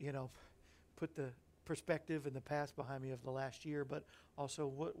 put the perspective and the past behind me of the last year, but also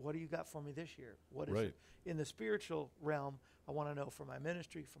what do you got for me this year? What is it? In the spiritual realm, I want to know for my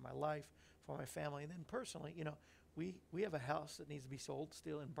ministry, for my life, for my family, and then personally, we have a house that needs to be sold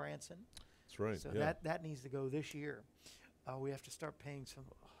still in Branson. That's right. So that needs to go this year. We have to start paying some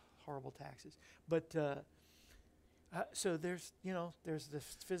horrible taxes, but. So there's the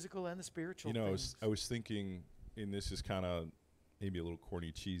physical and the spiritual. I was thinking, and this is kind of maybe a little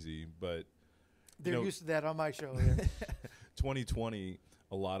corny, cheesy, but they're used to that on my show. 2020,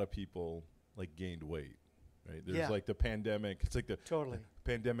 a lot of people gained weight, right? There's the pandemic. It's like the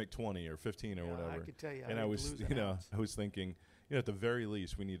pandemic 20 or 15 or whatever. I could tell you. And I was, I was thinking, at the very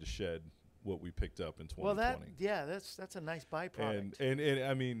least, we need to shed what we picked up in 2020. Well, that's a nice byproduct. And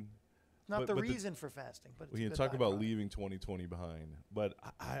I mean. Not the reason for fasting, but we can talk about leaving 2020 behind. But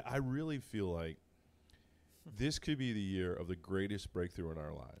I really feel like this could be the year of the greatest breakthrough in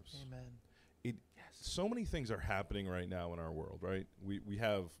our lives. Amen. So many things are happening right now in our world, right? We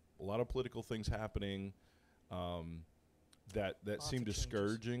have a lot of political things happening that seem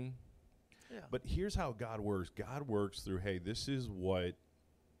discouraging. Yeah. But here's how God works. God works through, hey, this is what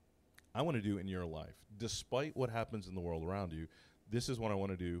I want to do in your life. Despite what happens in the world around you, this is what I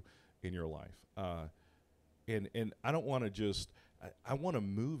want to do in your life. And I don't want to just, I want to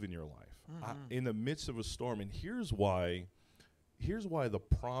move in your life in the midst of a storm. And here's why the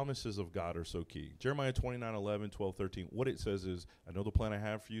promises of God are so key. Jeremiah 29:11, 12, 13, what it says is, I know the plan I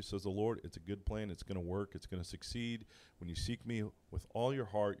have for you, says the Lord. It's a good plan. It's going to work. It's going to succeed. When you seek me with all your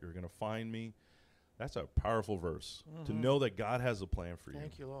heart, you're going to find me. That's a powerful verse to know that God has a plan for you.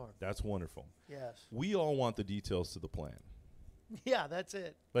 Thank you, Lord. That's wonderful. Yes. We all want the details to the plan. Yeah, that's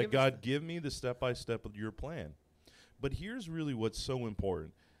it. God, give me the step-by-step of your plan. But here's really what's so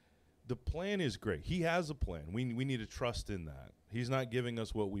important. The plan is great. He has a plan. We need to trust in that. He's not giving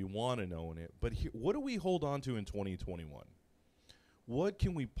us what we want to know in it. But what do we hold on to in 2021? What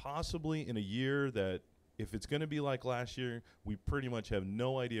can we possibly, in a year that, if it's going to be like last year, we pretty much have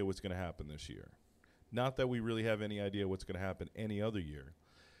no idea what's going to happen this year. Not that we really have any idea what's going to happen any other year.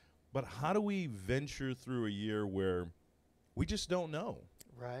 But how do we venture through a year where we just don't know?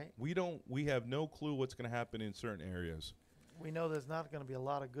 Right. We have no clue what's going to happen in certain areas. We know there's not going to be a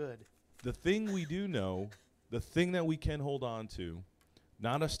lot of good. The thing we do know, the thing that we can hold on to,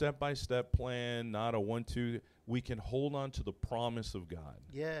 not a step-by-step plan, not a 1-2, we can hold on to the promise of God.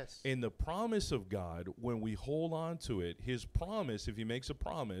 Yes. And the promise of God, when we hold on to it, his promise, if he makes a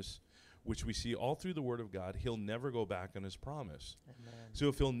promise, which we see all through the Word of God, he'll never go back on his promise. Amen. So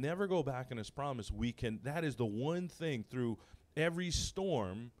if he'll never go back on his promise, that is the one thing through every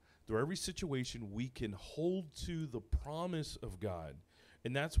storm, through every situation, we can hold to the promise of God.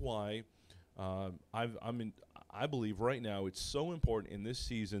 And that's why I believe right now it's so important in this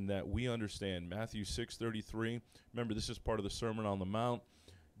season that we understand Matthew 6:33. Remember, this is part of the Sermon on the Mount.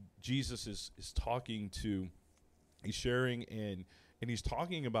 Jesus is talking to, he's sharing and he's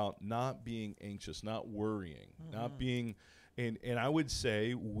talking about not being anxious, not worrying, not being, and I would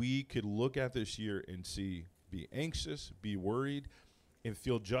say we could look at this year and see, be anxious, be worried, and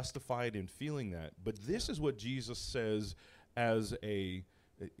feel justified in feeling that. But this is what Jesus says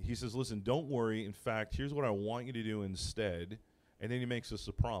he says, listen, don't worry. In fact, here's what I want you to do instead. And then he makes us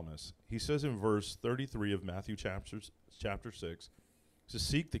a promise. He says in verse 33 of Matthew chapter 6, to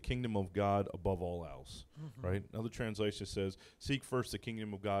seek the kingdom of God above all else, right? Another translation says, seek first the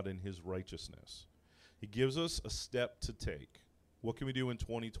kingdom of God and his righteousness. He gives us a step to take. What can we do in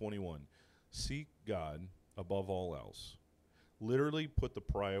 2021? Seek God above all else. Literally put the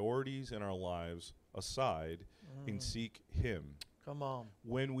priorities in our lives aside and seek Him. Come on.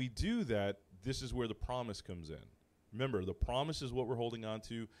 When we do that, this is where the promise comes in. Remember, the promise is what we're holding on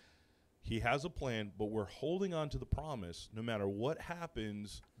to. He has a plan, but we're holding on to the promise no matter what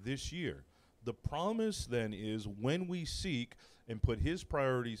happens this year. The promise then is when we seek and put His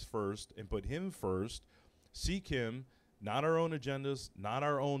priorities first and put Him first, seek Him, not our own agendas, not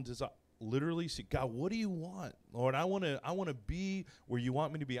our own desire. Literally seek, God, what do you want? Lord, I want to be where you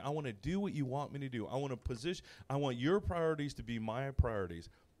want me to be. I want to do what you want me to do. I want your priorities to be my priorities.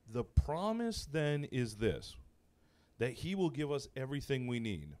 The promise then is this, that He will give us everything we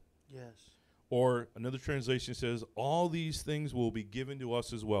need. Yes. Or another translation says, all these things will be given to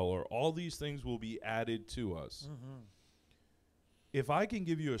us as well, or all these things will be added to us. Mm-hmm. If I can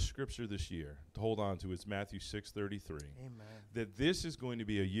give you a scripture this year to hold on to, it's Matthew 6:33. Amen. That this is going to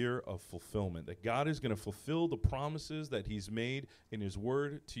be a year of fulfillment, that God is going to fulfill the promises that He's made in His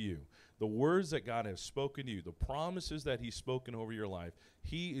word to you. The words that God has spoken to you, the promises that He's spoken over your life,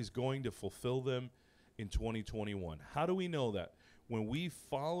 He is going to fulfill them in 2021. How do we know that? When we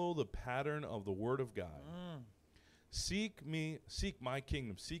follow the pattern of the Word of God, seek me, seek my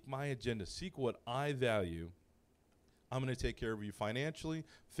kingdom, seek my agenda, seek what I value. I'm going to take care of you financially,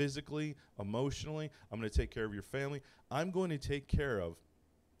 physically, emotionally. I'm going to take care of your family. I'm going to take care of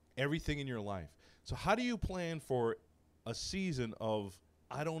everything in your life. So how do you plan for a season of,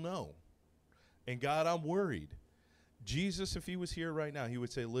 I don't know? And God, I'm worried. Jesus, if He was here right now, He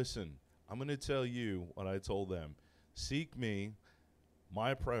would say, listen, I'm going to tell you what I told them. Seek me,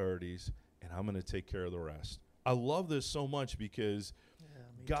 my priorities, and I'm going to take care of the rest. I love this so much because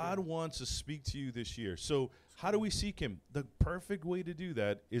God wants to speak to you this year. So how do we seek Him? The perfect way to do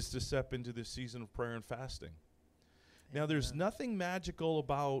that is to step into this season of prayer and fasting. Now, there's nothing magical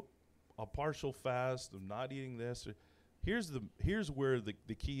about a partial fast of not eating this. Here's where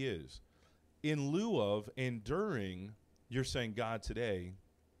the key is. In lieu of and during, you're saying, God, today,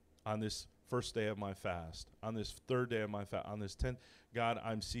 on this first day of my fast, on this third day of my fast, on this 10th, God,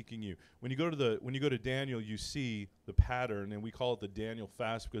 I'm seeking you. When you go to Daniel, you see the pattern, and we call it the Daniel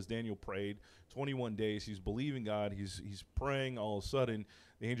fast because Daniel prayed 21 days. He's believing God. He's praying. All of a sudden,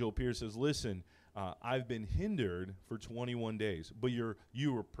 the angel appears and says, listen, I've been hindered for 21 days, but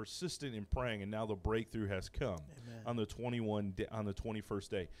you were persistent in praying, and now the breakthrough has come. Amen. On the 21st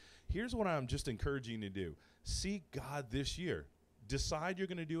day. Here's what I'm just encouraging you to do. Seek God this year. Decide you're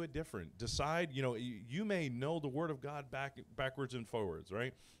going to do it different. Decide, you may know the Word of God backwards and forwards,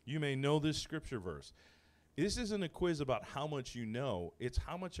 right? You may know this scripture verse. This isn't a quiz about how much you know. It's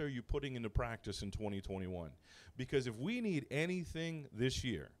how much are you putting into practice in 2021. Because if we need anything this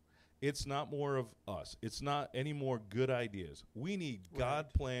year, it's not more of us. It's not any more good ideas. We need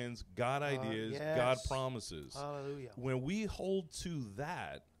God plans, God ideas, God promises. Hallelujah. When we hold to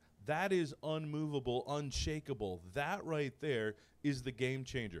that, that is unmovable, unshakable. That right there is the game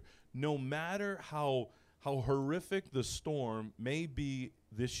changer. No matter how horrific the storm may be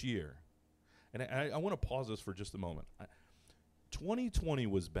this year. And I want to pause this for just a moment. 2020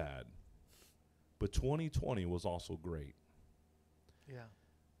 was bad, but 2020 was also great. Yeah.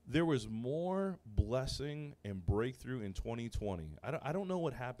 There was more blessing and breakthrough in 2020. I don't know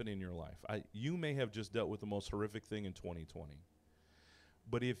what happened in your life. You may have just dealt with the most horrific thing in 2020.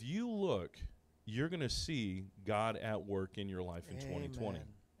 But if you look, you're going to see God at work in your life in 2020. Amen.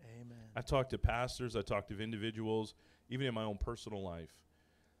 I've talked to pastors. I talked to individuals, even in my own personal life.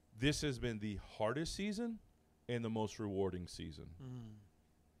 This has been the hardest season and the most rewarding season.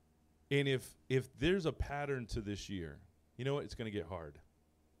 And if there's a pattern to this year, you know what? It's going to get hard.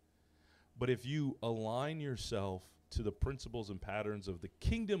 But if you align yourself to the principles and patterns of the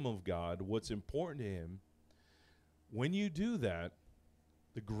kingdom of God, what's important to Him, when you do that,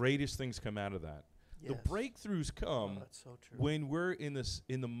 the greatest things come out of that. Yes. The breakthroughs come when we're in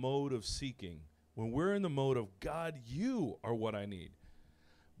the mode of seeking, when we're in the mode of, God, you are what I need.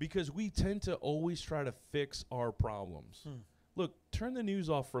 Because we tend to always try to fix our problems. Look, turn the news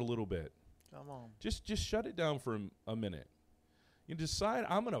off for a little bit. Come on. Just shut it down for a minute. You decide,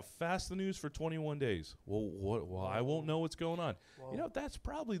 I'm going to fast the news for 21 days. Well, I won't know what's going on. Whoa. That's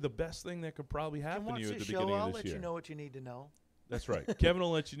probably the best thing that could probably happen to you at the beginning of this year. I'll let you know what you need to know. That's right. Kevin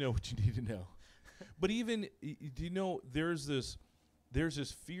will let you know what you need to know. But even, do you know, there's this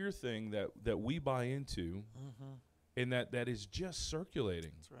fear thing that we buy into, and that is just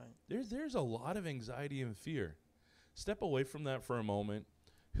circulating. That's right. There's a lot of anxiety and fear. Step away from that for a moment.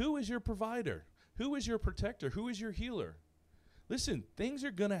 Who is your provider? Who is your protector? Who is your healer? Listen, things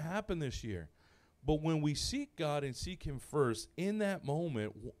are going to happen this year. But when we seek God and seek him first in that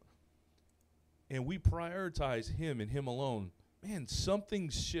moment, and we prioritize him and him alone, man, something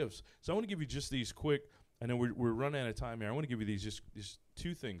shifts. So I want to give you just these quick, I know we're running out of time here. I want to give you these just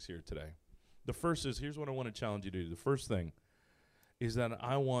two things here today. The first is, here's what I want to challenge you to do. The first thing is that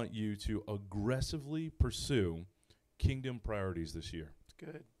I want you to aggressively pursue kingdom priorities this year. It's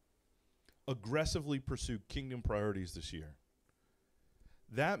good. Aggressively pursue kingdom priorities this year.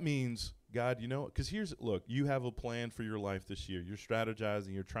 That means, God, because look, you have a plan for your life this year. You're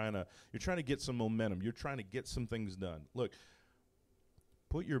strategizing. You're trying to get some momentum. You're trying to get some things done. Look,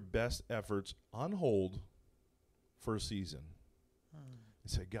 put your best efforts on hold for a season.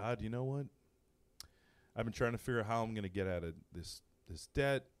 And say, God, you know what? I've been trying to figure out how I'm going to get out of this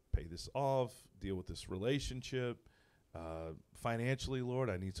debt, pay this off, deal with this relationship. Financially, Lord,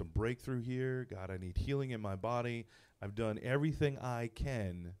 I need some breakthrough here. God, I need healing in my body. I've done everything I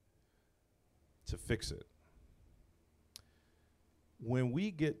can to fix it. When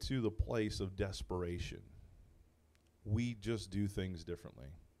we get to the place of desperation, we just do things differently.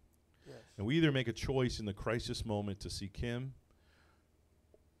 Yes. And we either make a choice in the crisis moment to seek him,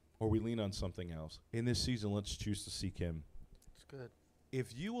 or we lean on something else. In this season, let's choose to seek him. It's good.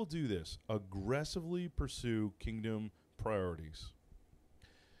 If you will do this, aggressively pursue kingdom priorities,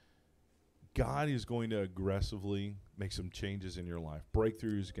 God is going to aggressively make some changes in your life.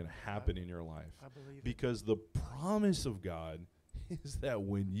 Breakthrough is going to happen in your life. I believe because the promise of God is that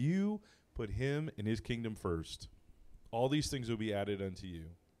when you put him and his kingdom first, all these things will be added unto you.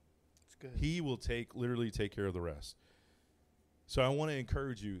 It's good. He will literally take care of the rest. So I want to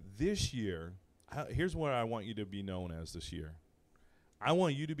encourage you this year. Here's what I want you to be known as this year. I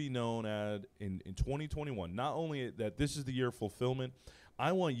want you to be known as in 2021, not only that this is the year of fulfillment,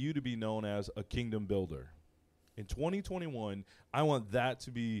 I want you to be known as a kingdom builder. In 2021, I want that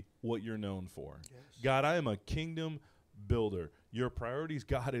to be what you're known for. Yes. God, I am a kingdom builder. Your priorities,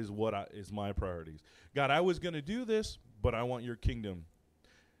 God, is is my priorities. God, I was going to do this, but I want your kingdom.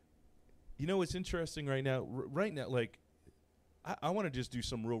 It's interesting right now, like, I want to just do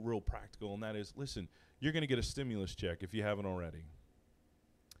some real practical, and that is, listen, you're going to get a stimulus check if you haven't already.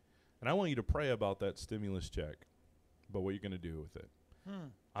 And I want you to pray about that stimulus check, but what you're going to do with it.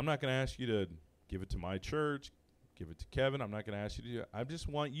 I'm not going to ask you to give it to my church, give it to Kevin. I'm not going to ask you to do it. I just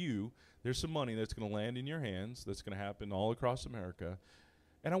want there's some money that's going to land in your hands, that's going to happen all across America,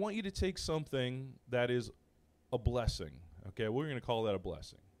 and I want you to take something that is a blessing, okay? We're going to call that a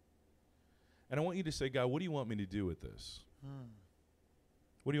blessing. And I want you to say, God, what do you want me to do with this?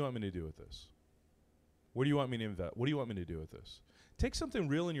 What do you want me to do with this? Where do you want me to invest? What do you want me to do with this? Take something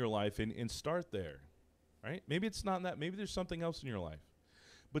real in your life and start there, right? Maybe it's not that. Maybe there's something else in your life.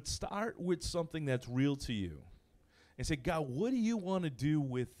 But start with something that's real to you. And say, God, what do you want to do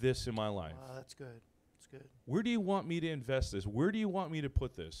with this in my life? Wow, that's good. That's good. Where do you want me to invest this? Where do you want me to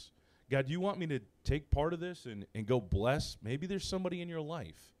put this? God, do you want me to take part of this and go bless? Maybe there's somebody in your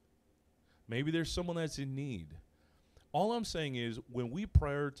life. Maybe there's someone that's in need. All I'm saying is when we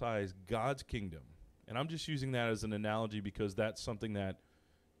prioritize God's kingdom, and I'm just using that as an analogy because that's something that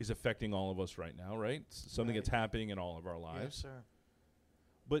is affecting all of us right now, right? Something that's happening in all of our lives. Yes, sir.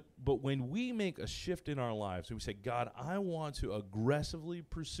 But when we make a shift in our lives and we say, God, I want to aggressively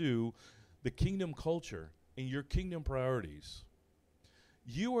pursue the kingdom culture and your kingdom priorities,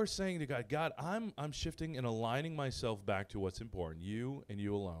 you are saying to God, God, I'm shifting and aligning myself back to what's important, you and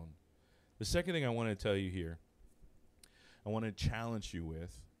you alone. The second thing I want to tell you here, I want to challenge you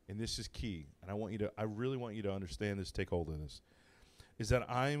with, and this is key, and I really want you to understand this, take hold of this, is that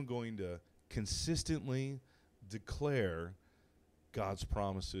I am going to consistently declare God's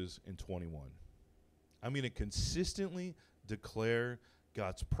promises in 21. I'm going to consistently declare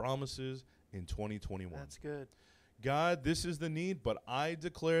God's promises in 2021. That's good. God, this is the need, but I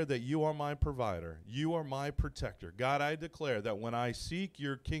declare that you are my provider. You are my protector. God, I declare that when I seek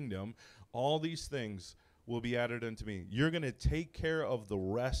your kingdom, all these things will be added unto me. You're going to take care of the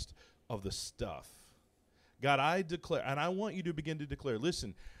rest of the stuff. God, I declare, and I want you to begin to declare,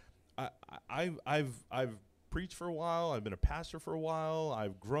 listen, I've preached for a while. I've been a pastor for a while.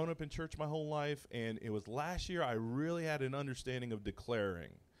 I've grown up in church my whole life, and it was last year I really had an understanding of declaring.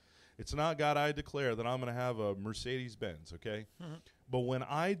 It's not, God, I declare that I'm going to have a Mercedes-Benz, okay? Mm-hmm. But when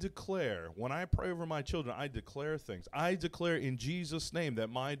I pray over my children, I declare things. I declare in Jesus' name that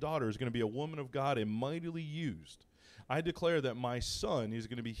my daughter is going to be a woman of God and mightily used. I declare that my son is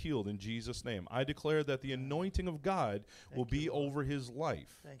going to be healed in Jesus' name. I declare that the anointing of God will be over his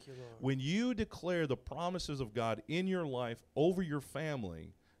life. Thank you, Lord. When you declare the promises of God in your life over your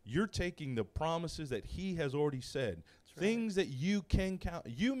family, you're taking the promises that he has already said Things that you can count.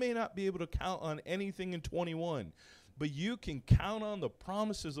 You may not be able to count on anything in 21, but you can count on the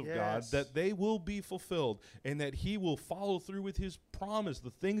promises of God that they will be fulfilled and that he will follow through with his promise,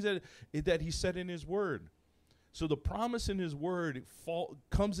 the things that he said in his word. So the promise in his word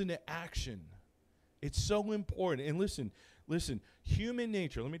comes into action. It's so important. And listen, human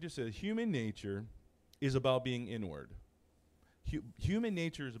nature, let me just say, human nature is about being inward. Human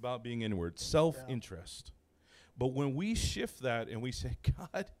nature is about being inward, self-interest. But when we shift that and we say,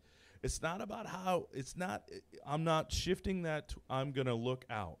 God, it's not about I'm not shifting that I'm going to look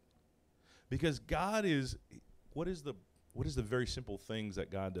out. Because God is, what is the very simple things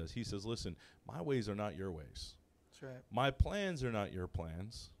that God does? He says, listen, my ways are not your ways. That's right. My plans are not your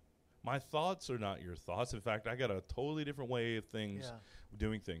plans. My thoughts are not your thoughts. In fact, I got a totally different way of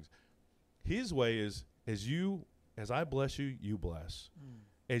doing things. His way is, as I bless you, you bless.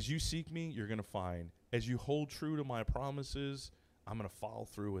 As you seek me, you're going to find. As you hold true to my promises, I'm going to follow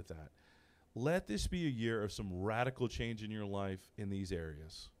through with that. Let this be a year of some radical change in your life in these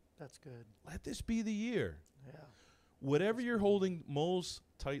areas. That's good. Let this be the year. Yeah. Whatever you're holding most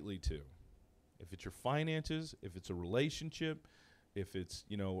tightly to, if it's your finances, if it's a relationship, if it's,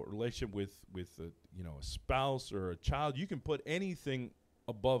 a relationship with a spouse or a child, you can put anything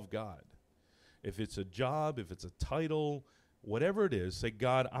above God. If it's a job, if it's a title, whatever it is, say,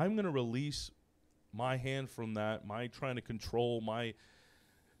 God, I'm going to release my hand from that, my trying to control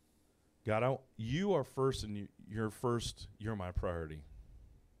God, you are first, and you're my priority.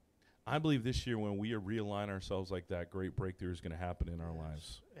 I believe this year when we realign ourselves like that, great breakthrough is going to happen in our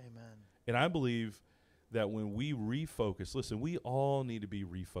lives. Amen. And I believe that when we refocus, listen, we all need to be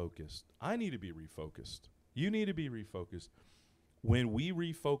refocused. I need to be refocused. You need to be refocused. When we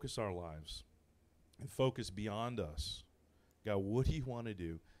refocus our lives and focus beyond us, God, what do you want to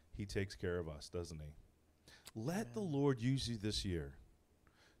do? He takes care of us, doesn't he? Let the Lord use you this year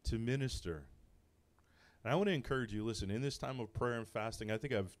to minister. And I want to encourage you, listen, in this time of prayer and fasting, I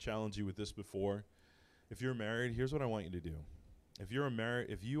think I've challenged you with this before. If you're married, here's what I want you to do. If you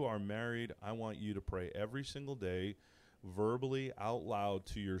are married, I want you to pray every single day, verbally, out loud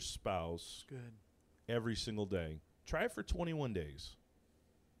to your spouse. Good. Every single day. Try it for 21 days.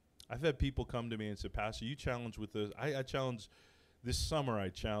 I've had people come to me and say, Pastor, you challenged with this. This summer I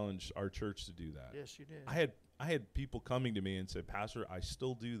challenged our church to do that. Yes, you did. I had people coming to me and say, Pastor, I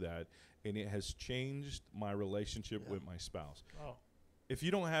still do that, and it has changed my relationship with my spouse. Oh. If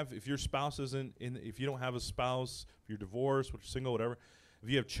your spouse isn't if you don't have a spouse, if you're divorced, if you're single, whatever, if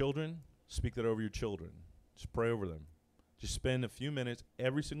you have children, speak that over your children. Just pray over them. Just spend a few minutes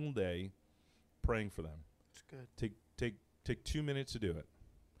every single day praying for them. It's good. Take 2 minutes to do it.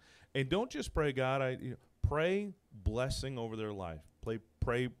 And don't just pray, God, pray blessing over their life.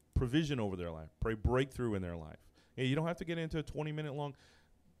 Pray provision over their life. Pray breakthrough in their life. And you don't have to get into a 20-minute long.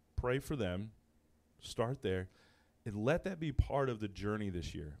 Pray for them. Start there. And let that be part of the journey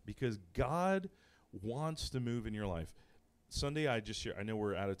this year, because God wants to move in your life. Sunday, I know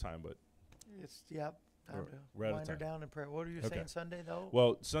we're out of time, but we're out of time. Down in prayer. What are you saying Sunday, though?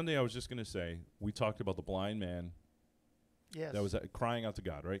 Well, Sunday, I was just going to say, we talked about the blind man. Yes. That was crying out to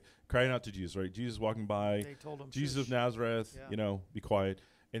God, right? Crying out to Jesus, right? Jesus walking by. They told him, Jesus of Nazareth, be quiet.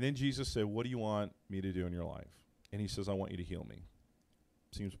 And then Jesus said, what do you want me to do in your life? And he says, I want you to heal me.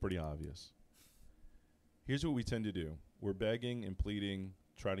 Seems pretty obvious. Here's what we tend to do. We're begging and pleading,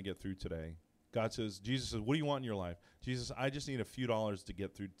 trying to get through today. Jesus says, what do you want in your life? Jesus, I just need a few dollars to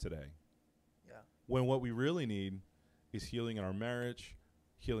get through today. Yeah. When what we really need is healing in our marriage,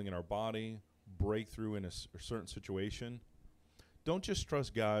 healing in our body, breakthrough in a certain situation. Don't just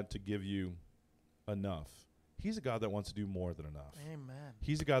trust God to give you enough. He's a God that wants to do more than enough. Amen.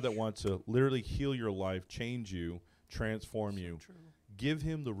 He's a God that wants to literally heal your life, change you, transform you. True. Give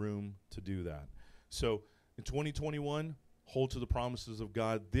him the room to do that. So in 2021, hold to the promises of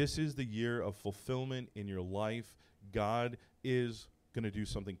God. This is the year of fulfillment in your life. God is going to do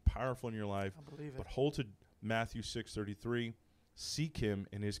something powerful in your life. I believe it. But hold to Matthew 6:33. Seek him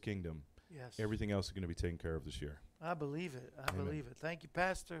in his kingdom. Yes. Everything else is going to be taken care of this year. I believe it. I Amen. believe it. Thank you,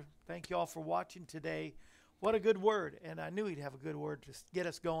 Pastor. Thank you all for watching today. What a good word. And I knew he'd have a good word to get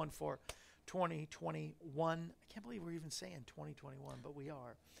us going for 2021. I can't believe we're even saying 2021, but we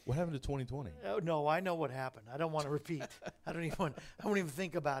are. What happened to 2020? Oh, no, I know what happened. I don't want to repeat. I won't even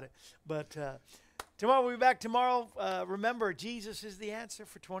think about it. But tomorrow we'll be back tomorrow. Remember, Jesus is the answer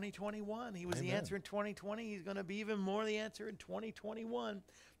for 2021. He was Amen. the answer in 2020. He's going to be even more the answer in 2021.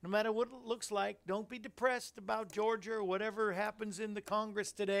 No matter what it looks like, don't be depressed about Georgia or whatever happens in the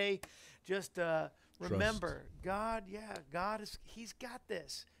Congress today. Just Remember, God, He's got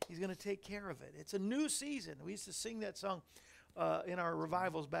this. He's going to take care of it. It's a new season. We used to sing that song in our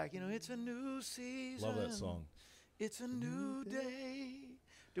revivals back. It's a new season. Love that song. It's a new day.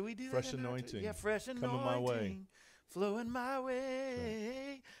 Do we do fresh that? Anointing. Yeah, fresh anointing. Coming my way. Flowing my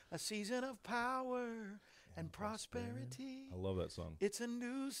way. Sure. A season of power and prosperity. I love that song. It's a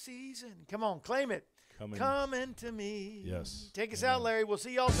new season. Come on, claim it. Coming to me. Yes. Take us out, Larry. We'll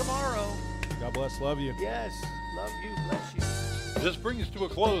see y'all tomorrow. God bless. Love you. Yes. Love you. Bless you. This brings to a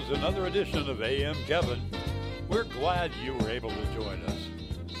close another edition of AM Kevin. We're glad you were able to join us.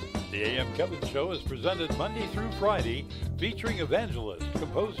 The AM Kevin Show is presented Monday through Friday, featuring evangelist,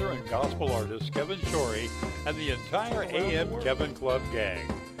 composer, and gospel artist Kevin Shorey and the entire AM Kevin Club gang.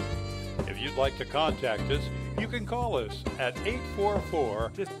 If you'd like to contact us, you can call us at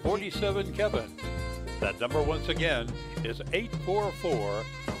 844-47-KEVIN. That number once again is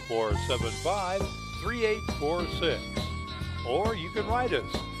 844-475-3846. Or you can write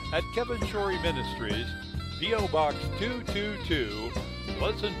us at Kevin Shorey Ministries, P.O. Box 222,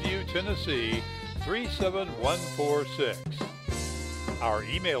 Pleasant View, Tennessee 37146. Our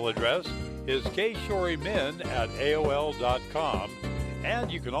email address is kshorymen@aol.com,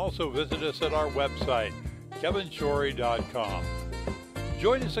 and you can also visit us at our website, kevinshorey.com.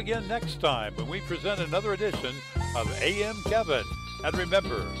 Join us again next time when we present another edition of AM Kevin. And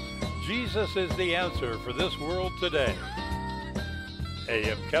remember, Jesus is the answer for this world today.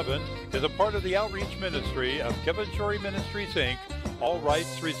 AM Kevin is a part of the outreach ministry of Kevin Shorey Ministries, Inc., all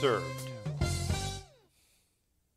rights reserved.